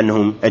 radiyallahu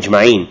anhum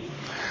ajma'een.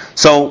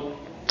 So,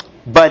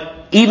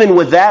 but even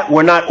with that,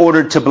 we're not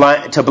ordered to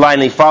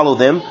blindly follow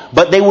them,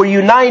 but they were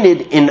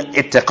united in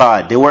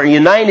i'tiqad, they were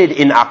united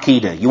in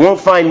aqidah. You won't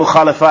find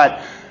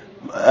mukhalafat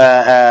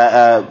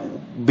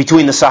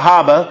between the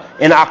Sahaba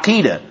in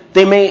aqidah.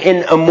 They may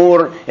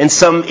in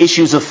some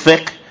issues of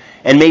fiqh,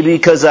 and maybe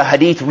because a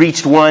hadith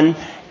reached one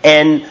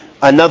and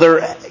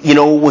another,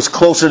 was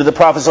closer to the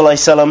Prophet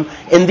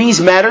ﷺ. In these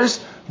matters,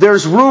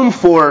 there's room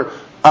for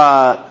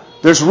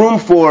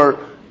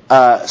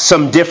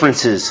some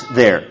differences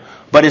there.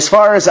 But as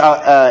far as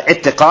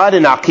i'tiqad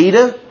and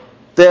aqidah,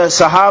 the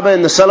Sahaba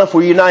and the Salaf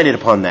were united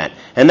upon that.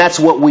 And that's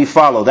what we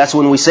follow. That's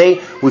when we say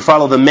we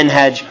follow the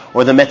minhaj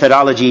or the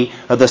methodology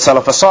of the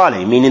Salaf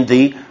as-Salih, meaning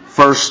the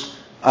first,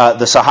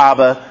 the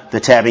Sahaba, the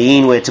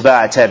Tabi'een, wa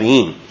itba'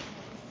 Tabi'een.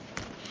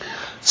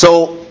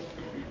 So,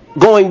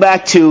 going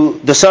back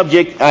to the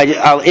subject,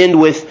 I'll end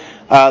with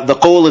the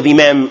qawl of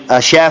Imam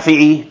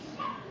Shafi'i,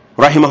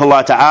 رحمه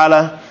الله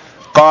تعالى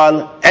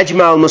قال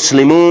أجمع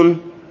المسلمون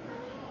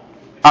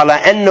على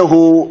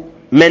أنه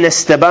من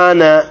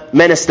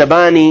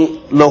استباني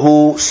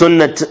له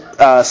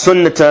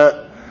سنة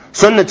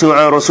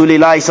عن رسول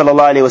الله صلى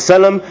الله عليه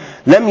وسلم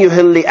لم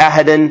يهل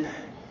لأحد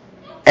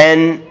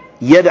أن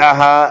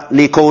يدعها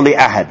لقول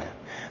أحد.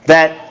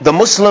 That the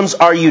Muslims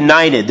are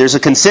united. There's a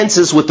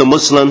consensus with the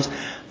Muslims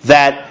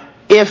that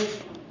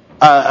if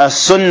a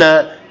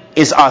sunnah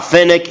is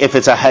authentic, if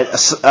it's a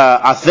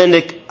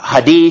authentic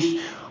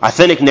hadith,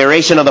 authentic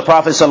narration of the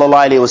Prophet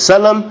sallallahu alaihi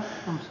wasallam,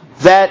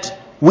 that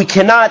we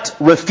cannot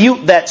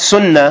refute that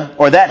sunnah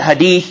or that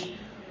hadith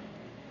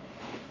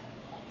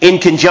in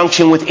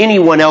conjunction with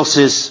anyone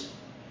else's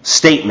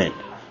statement.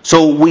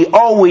 So we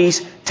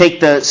always take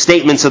the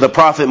statements of the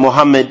Prophet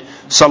Muhammad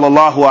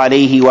sallallahu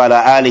alaihi wa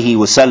alihi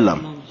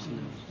wasallam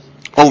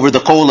over the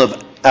qawl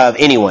of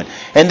anyone.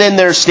 And then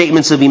there are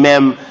statements of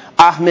Imam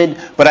Ahmed,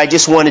 but I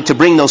just wanted to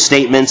bring those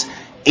statements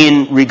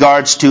in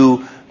regards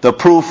to the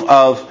proof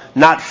of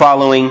not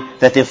following,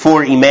 that the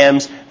four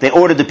Imams, they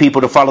ordered the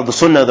people to follow the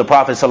Sunnah of the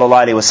Prophet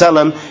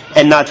ﷺ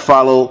and not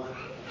follow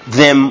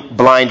them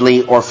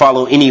blindly or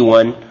follow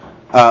anyone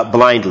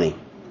blindly.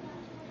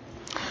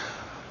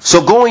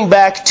 So going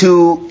back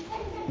to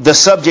the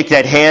subject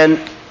at hand,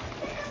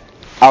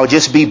 I'll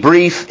just be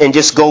brief and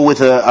just go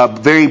with a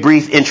very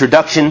brief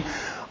introduction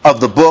of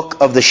the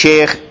book of the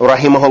Shaykh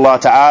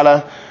rahimahullah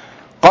ta'ala.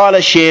 قال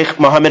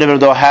الشيخ محمد بن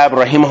الوهاب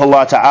رحمه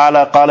الله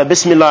تعالى قال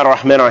بسم الله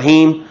الرحمن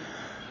الرحيم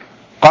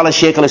قال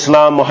الشيخ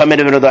الإسلام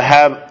محمد بن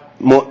الوهاب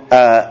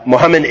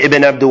محمد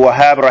ابن عبد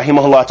الوهاب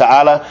رحمه الله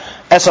تعالى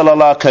أسأل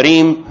الله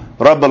كريم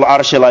رب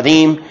العرش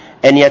العظيم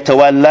أن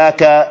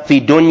يتولاك في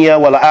الدنيا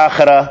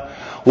والآخرة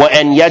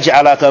وأن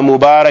يجعلك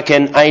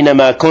مباركا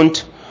أينما كنت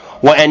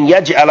وأن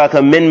يجعلك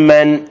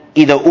ممن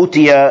إذا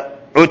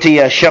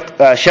أوتي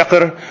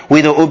شكر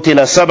وإذا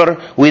أبتل صبر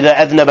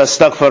وإذا أذنب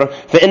استغفر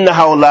فإن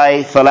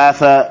هؤلاء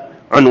ثلاثة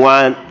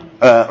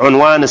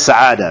عنوان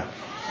السعادة.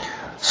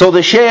 So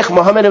the Shaykh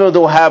Muhammad ibn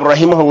Wahhab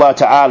rahimahullah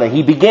ta'ala,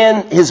 he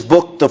began his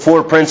book, The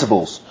Four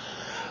Principles,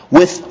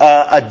 with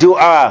a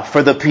dua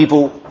for the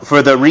people,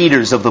 for the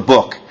readers of the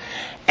book.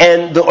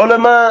 And the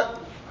ulama,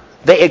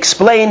 they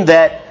explained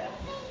that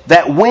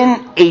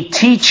when a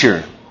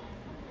teacher,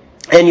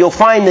 and you'll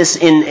find this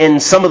in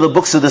some of the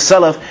books of the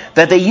Salaf,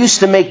 that they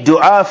used to make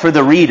dua for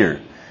the reader.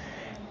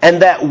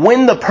 And that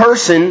when the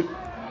person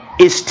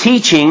is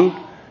teaching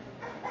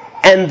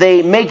and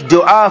they make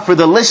dua for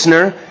the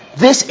listener,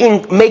 this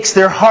makes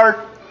their heart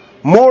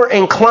more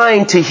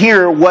inclined to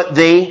hear what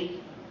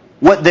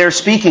they're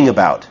speaking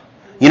about.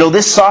 You know,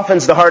 this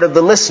softens the heart of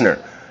the listener.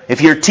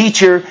 If your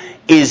teacher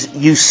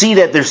you see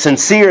that they're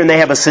sincere and they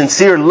have a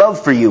sincere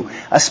love for you,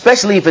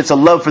 especially if it's a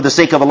love for the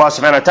sake of Allah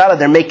subhanahu wa ta'ala,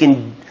 they're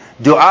making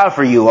dua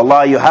for you,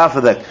 Allah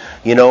yuhafidak,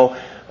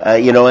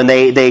 and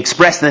they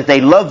express that they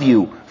love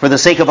you for the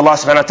sake of Allah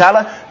subhanahu wa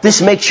ta'ala,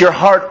 this makes your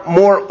heart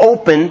more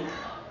open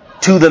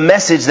to the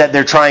message that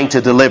they're trying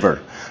to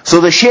deliver. So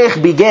the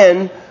Shaykh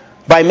began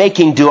by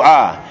making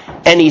dua,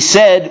 and he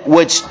said,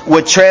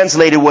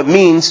 what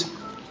means,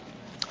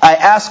 I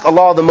ask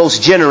Allah the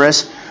most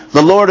generous,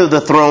 the Lord of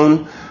the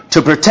throne,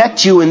 to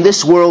protect you in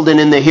this world and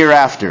in the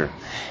hereafter,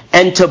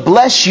 and to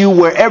bless you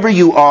wherever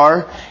you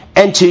are,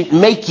 and to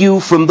make you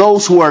from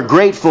those who are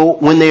grateful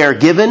when they are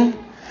given,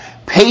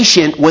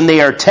 patient when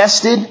they are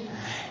tested,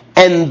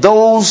 and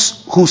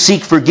those who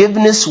seek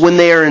forgiveness when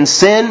they are in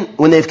sin,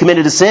 when they've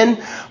committed a sin.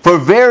 For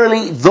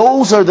verily,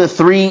 those are the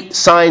three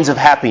signs of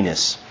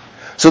happiness.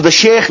 So the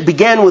Shaykh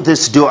began with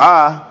this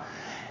dua,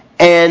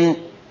 and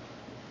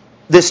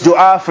this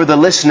dua for the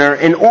listener,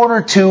 in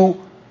order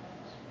to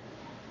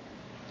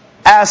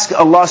ask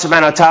Allah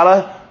subhanahu wa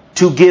ta'ala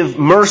to give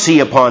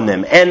mercy upon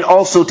them, and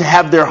also to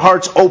have their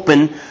hearts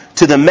open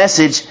to the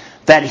message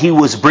that he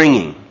was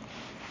bringing.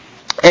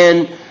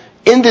 And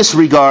in this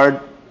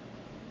regard,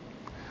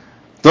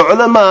 the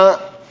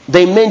ulama,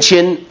 they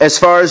mention, as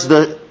far as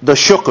the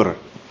shukr,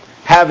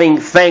 having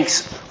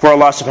thanks for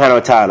Allah subhanahu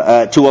wa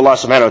ta'ala, to Allah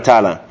subhanahu wa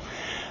ta'ala,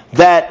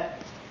 that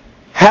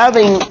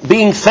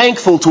being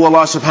thankful to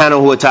Allah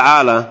subhanahu wa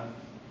ta'ala,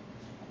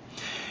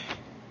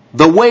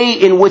 the way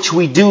in which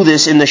we do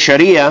this in the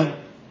Sharia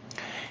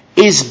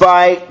is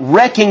by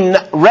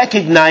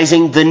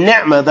recognizing the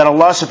ni'mah that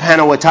Allah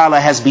subhanahu wa ta'ala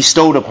has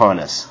bestowed upon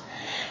us.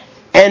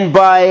 And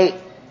by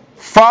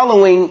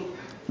following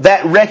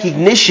that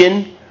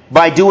recognition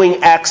by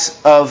doing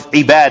acts of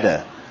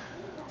ibadah.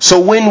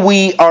 So when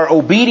we are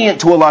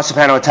obedient to Allah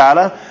subhanahu wa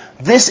ta'ala,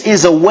 this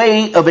is a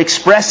way of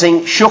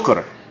expressing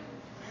shukr.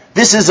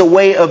 This is a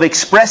way of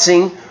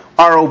expressing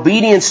our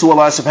obedience to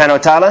Allah subhanahu wa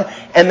ta'ala,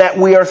 and that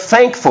we are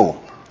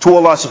thankful to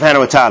Allah subhanahu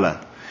wa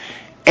ta'ala.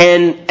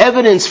 And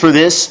evidence for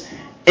this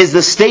is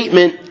the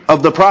statement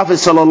of the Prophet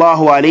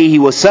sallallahu alaihi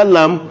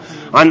wasallam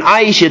on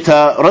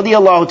Aisha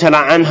radiyallahu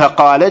ta'ala anha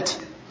قالت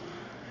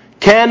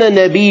كان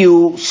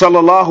النبي صلى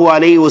الله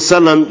عليه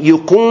وسلم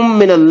يقوم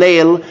من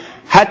الليل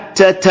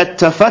حتى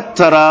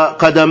تتفتر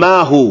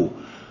قدماه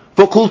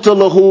فقلت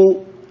له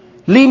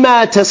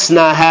لما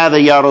تصنع هذا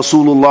يا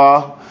رسول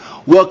الله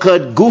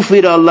وَقَدْ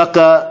غُفِرَ لَكَ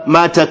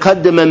مَا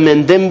تَقَدَّمَ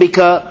مِنْ ذَنْبِكَ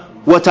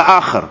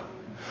وَتَأَخَّرَ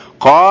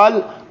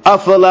قَالَ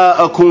أَفَلَا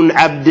أَكُونَ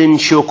عَبْدًا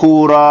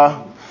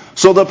شَكُورًا.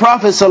 So the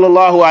Prophet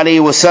sallallahu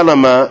alaihi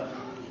wasallam,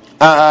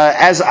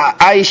 as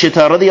Aisha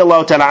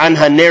radiyallahu ta'ala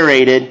anha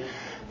narrated,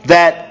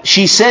 that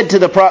she said to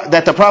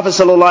that the Prophet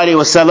sallallahu alaihi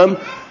wasallam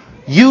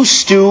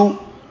used to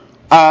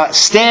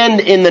stand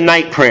in the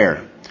night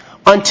prayer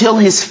until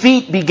his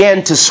feet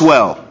began to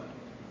swell.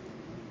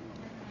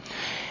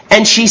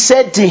 And she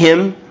said to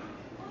him,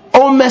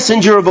 O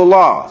Messenger of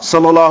Allah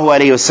sallallahu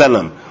alaihi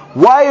wasallam,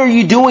 why are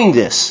you doing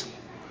this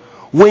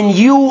when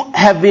you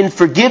have been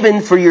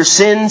forgiven for your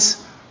sins,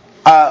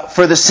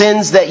 for the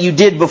sins that you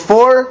did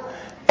before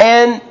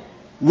and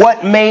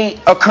what may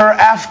occur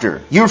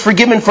after? You're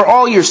forgiven for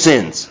all your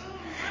sins.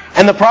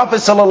 And the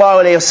Prophet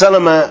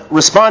ﷺ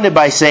responded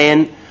by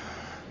saying,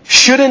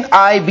 shouldn't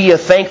I be a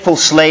thankful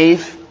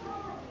slave?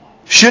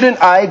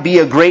 Shouldn't I be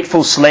a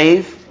grateful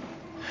slave?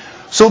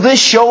 So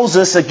this shows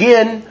us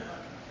again,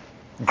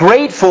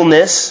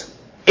 gratefulness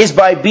is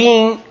by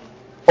being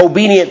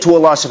obedient to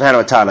Allah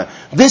subhanahu wa ta'ala.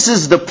 This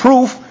is the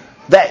proof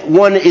that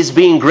one is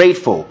being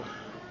grateful.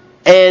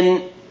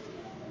 And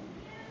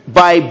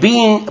by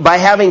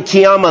having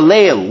Qiyam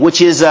al-Layl,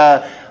 which is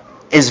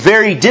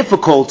very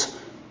difficult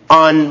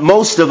on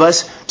most of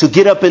us, to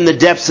get up in the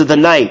depths of the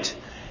night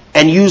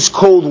and use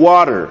cold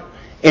water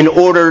in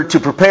order to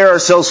prepare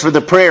ourselves for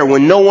the prayer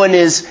when no one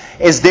is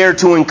there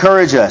to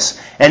encourage us.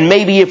 And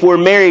maybe if we're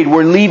married,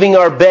 we're leaving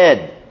our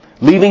bed,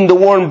 leaving the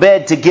warm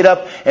bed to get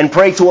up and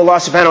pray to Allah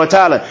subhanahu wa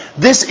ta'ala.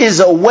 This is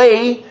a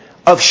way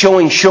of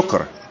showing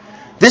shukr.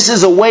 This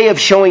is a way of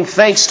showing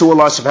thanks to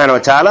Allah subhanahu wa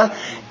ta'ala.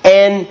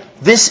 And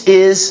this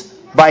is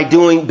by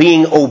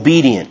being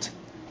obedient.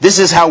 This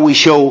is how we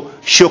show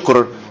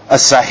shukr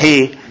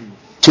as-sahih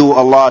to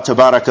Allah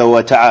tabaraka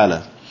wa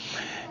ta'ala.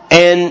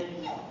 And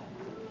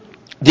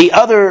the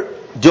other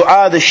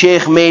dua the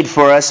Shaykh made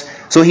for us,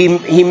 so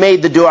he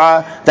made the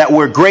dua that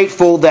we're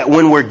grateful that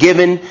when we're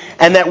given,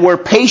 and that we're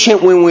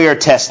patient when we are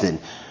tested.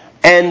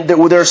 And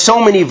there are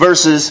so many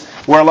verses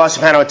where Allah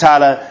subhanahu wa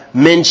ta'ala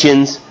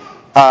mentions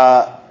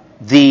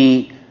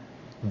the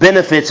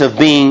benefits of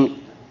being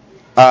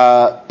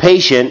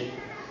patient,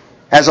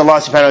 as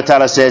Allah subhanahu wa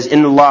ta'ala says,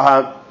 Inna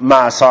Allaha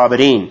ma'a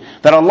sabirin,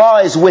 that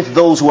Allah is with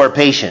those who are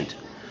patient.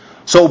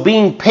 So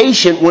being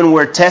patient when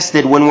we're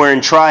tested, when we're in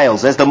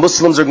trials, as the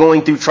Muslims are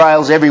going through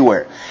trials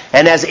everywhere,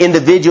 and as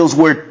individuals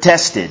we're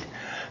tested,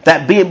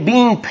 that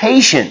being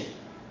patient,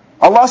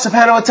 Allah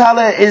subhanahu wa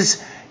ta'ala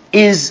is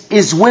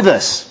with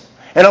us.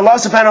 And Allah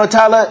subhanahu wa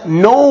ta'ala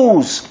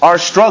knows our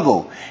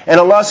struggle. And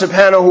Allah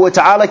subhanahu wa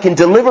ta'ala can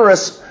deliver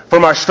us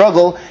from our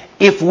struggle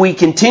if we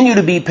continue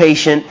to be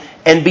patient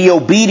and be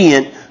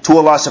obedient to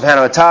Allah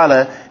subhanahu wa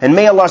ta'ala. And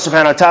may Allah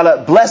subhanahu wa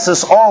ta'ala bless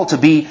us all to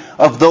be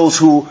of those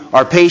who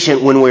are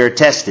patient when we are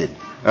tested.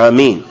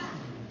 Ameen.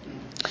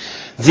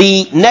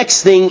 The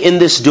next thing in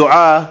this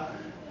dua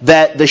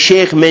that the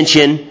Shaykh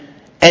mentioned,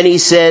 and he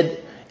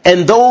said,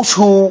 and those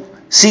who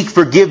seek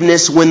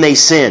forgiveness when they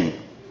sin.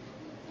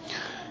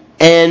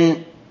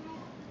 And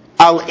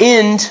I'll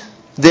end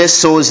this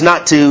so as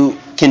not to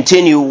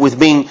continue with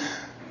being,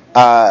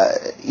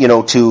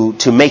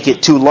 to make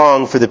it too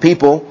long for the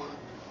people.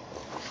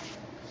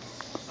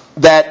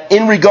 That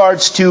in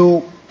regards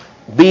to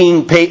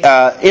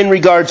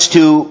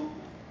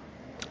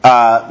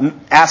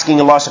asking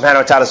Allah subhanahu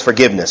wa ta'ala's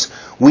forgiveness,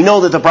 we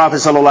know that the Prophet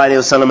sallallahu alaihi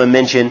wasallam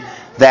mentioned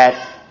that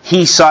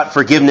he sought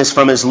forgiveness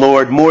from his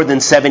Lord more than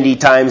 70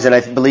 times, and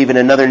I believe in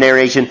another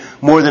narration,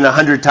 more than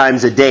 100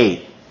 times a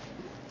day.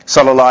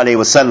 Sallallahu alaihi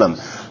wasallam.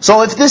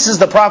 So if this is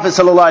the Prophet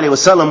sallallahu alaihi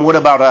wasallam, what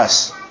about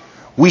us?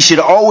 We should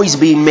always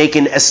be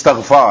making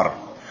istighfar,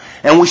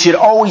 and we should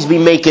always be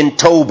making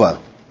tawbah.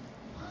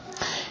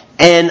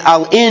 And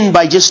I'll end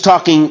by just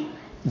talking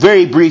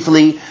very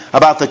briefly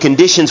about the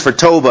conditions for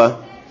tawbah.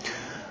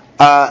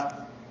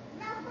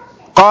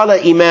 قال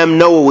Imam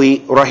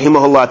Nawawi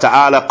rahimahullah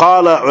ta'ala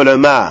قال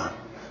علماء.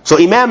 So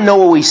Imam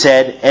Nawawi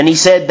said, and he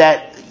said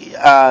that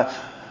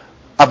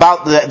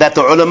that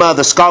the ulama,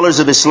 the scholars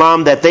of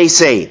Islam, that they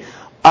say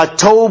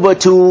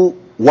at-tawbatu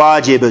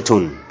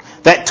wajibatun,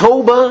 that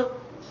tawbah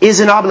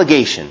is an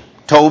obligation.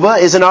 Tawbah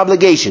is an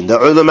obligation. The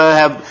ulama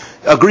have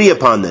agree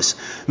upon this.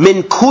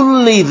 من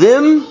كل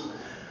ذنب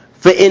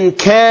فإن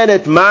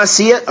كانت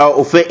معصية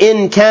أو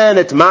فإن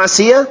كانت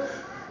معصية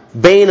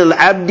بين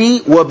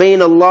العبد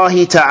وبين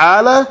الله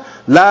تعالى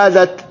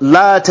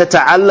لا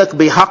تتعلق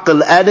بحق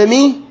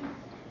الآدمي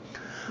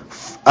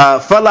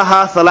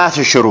فلها ثلاث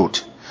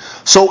شروط.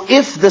 So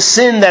if the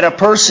sin that a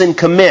person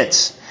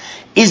commits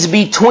is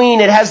between,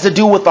 it has to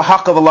do with the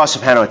haqq of Allah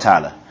subhanahu wa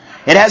ta'ala.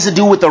 It has to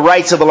do with the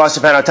rights of Allah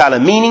subhanahu wa ta'ala.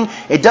 Meaning,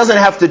 it doesn't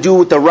have to do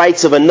with the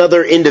rights of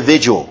another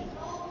individual.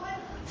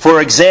 For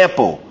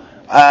example,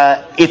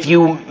 if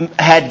you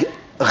had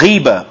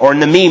ghiba or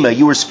namima,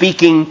 you were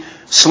speaking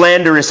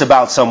slanderous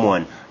about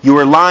someone, you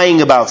were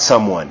lying about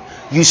someone,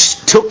 you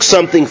took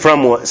something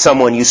from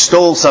someone, you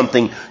stole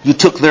something, you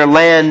took their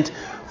land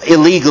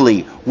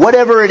illegally,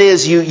 whatever it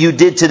is you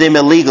did to them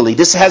illegally,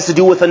 this has to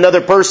do with another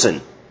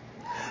person.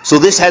 So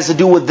this has to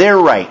do with their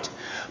right.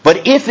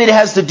 But if it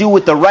has to do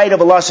with the right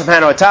of Allah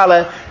subhanahu wa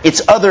ta'ala,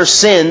 it's other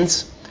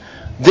sins,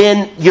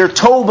 then your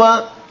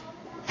tawbah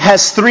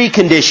has 3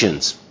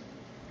 conditions.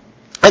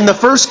 And the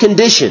first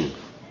condition,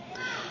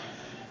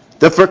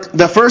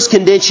 the first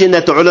condition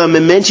that the ulama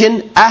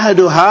mentioned,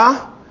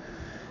 ahaduha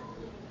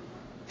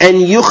an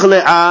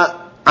yukhli'a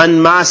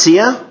an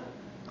ma'siyah,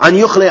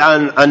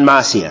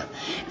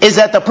 is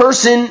that the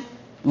person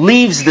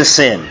leaves the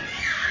sin.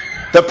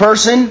 The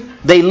person,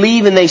 they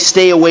leave and they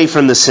stay away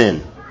from the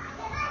sin.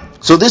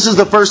 So this is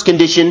the first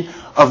condition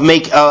of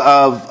making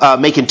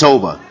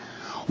tawbah.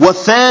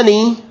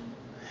 وَالثَّانِي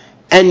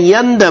أَنْ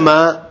يَنْدَمَ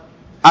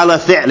عَلَى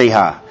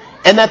فِعْلِهَا,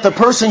 and that the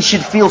person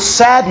should feel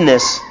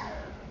sadness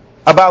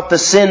about the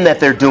sin that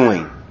they're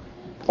doing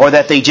or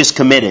that they just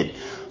committed.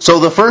 So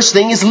the first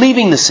thing is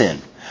leaving the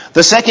sin.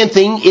 The second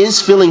thing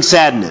is feeling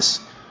sadness.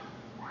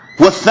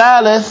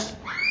 وَالثَّالِث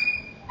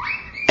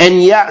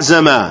أَنْ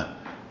يَعْزَمَ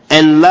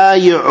أَنْ لَا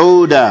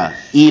يَعُودَ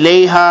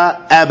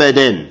إِلَيْهَا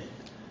أَبَدًا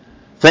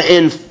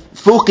فَإِنْ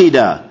فُقِدَ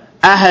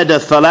أَحَدَ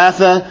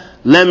الثَّلَاثَةِ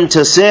لَمْ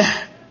تَصِحْ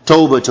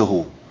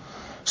تَوْبَتُهُ.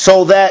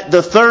 So that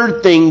the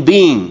third thing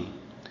being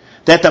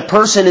that the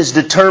person is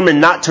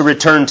determined not to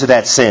return to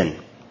that sin.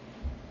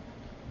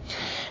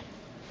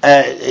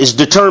 Is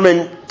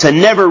determined to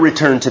never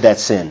return to that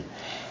sin.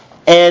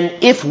 And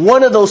if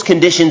one of those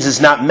conditions is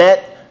not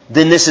met,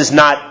 then this is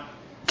not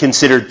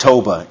considered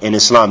tawbah in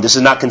Islam. This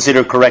is not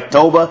considered correct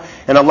tawbah,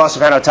 and Allah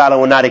subhanahu wa ta'ala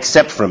will not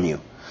accept from you.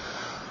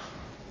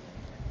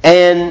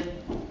 And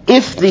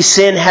if the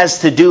sin has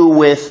to do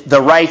with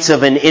the rights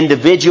of an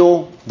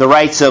individual, the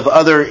rights of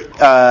other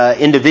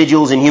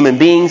individuals and human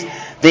beings,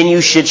 then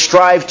you should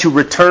strive to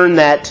return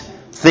that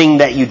thing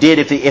that you did.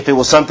 If it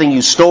was something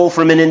you stole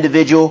from an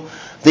individual,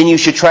 then you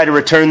should try to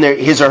return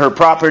his or her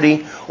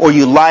property, or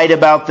you lied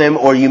about them,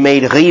 or you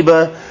made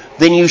ghibah,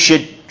 then you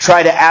should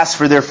try to ask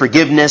for their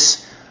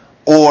forgiveness,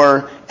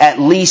 or at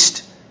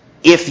least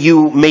if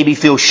you maybe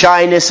feel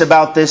shyness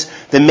about this,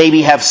 then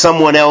maybe have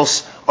someone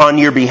else on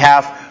your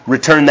behalf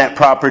return that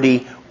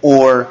property,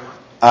 or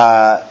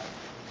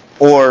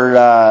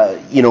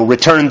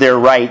return their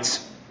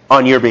rights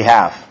on your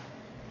behalf.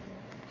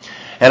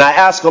 And I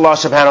ask Allah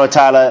subhanahu wa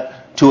ta'ala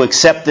to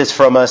accept this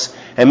from us,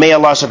 and may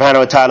Allah subhanahu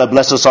wa ta'ala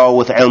bless us all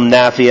with ilm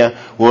nafiya,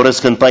 wa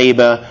rizqan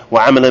tayyiba,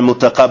 wa amalan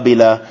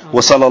mutaqabbila,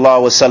 wa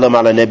sallallahu wa sallam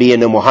ala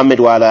nabiyyina Muhammad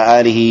wa ala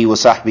alihi wa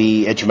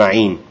sahbihi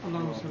ajma'een.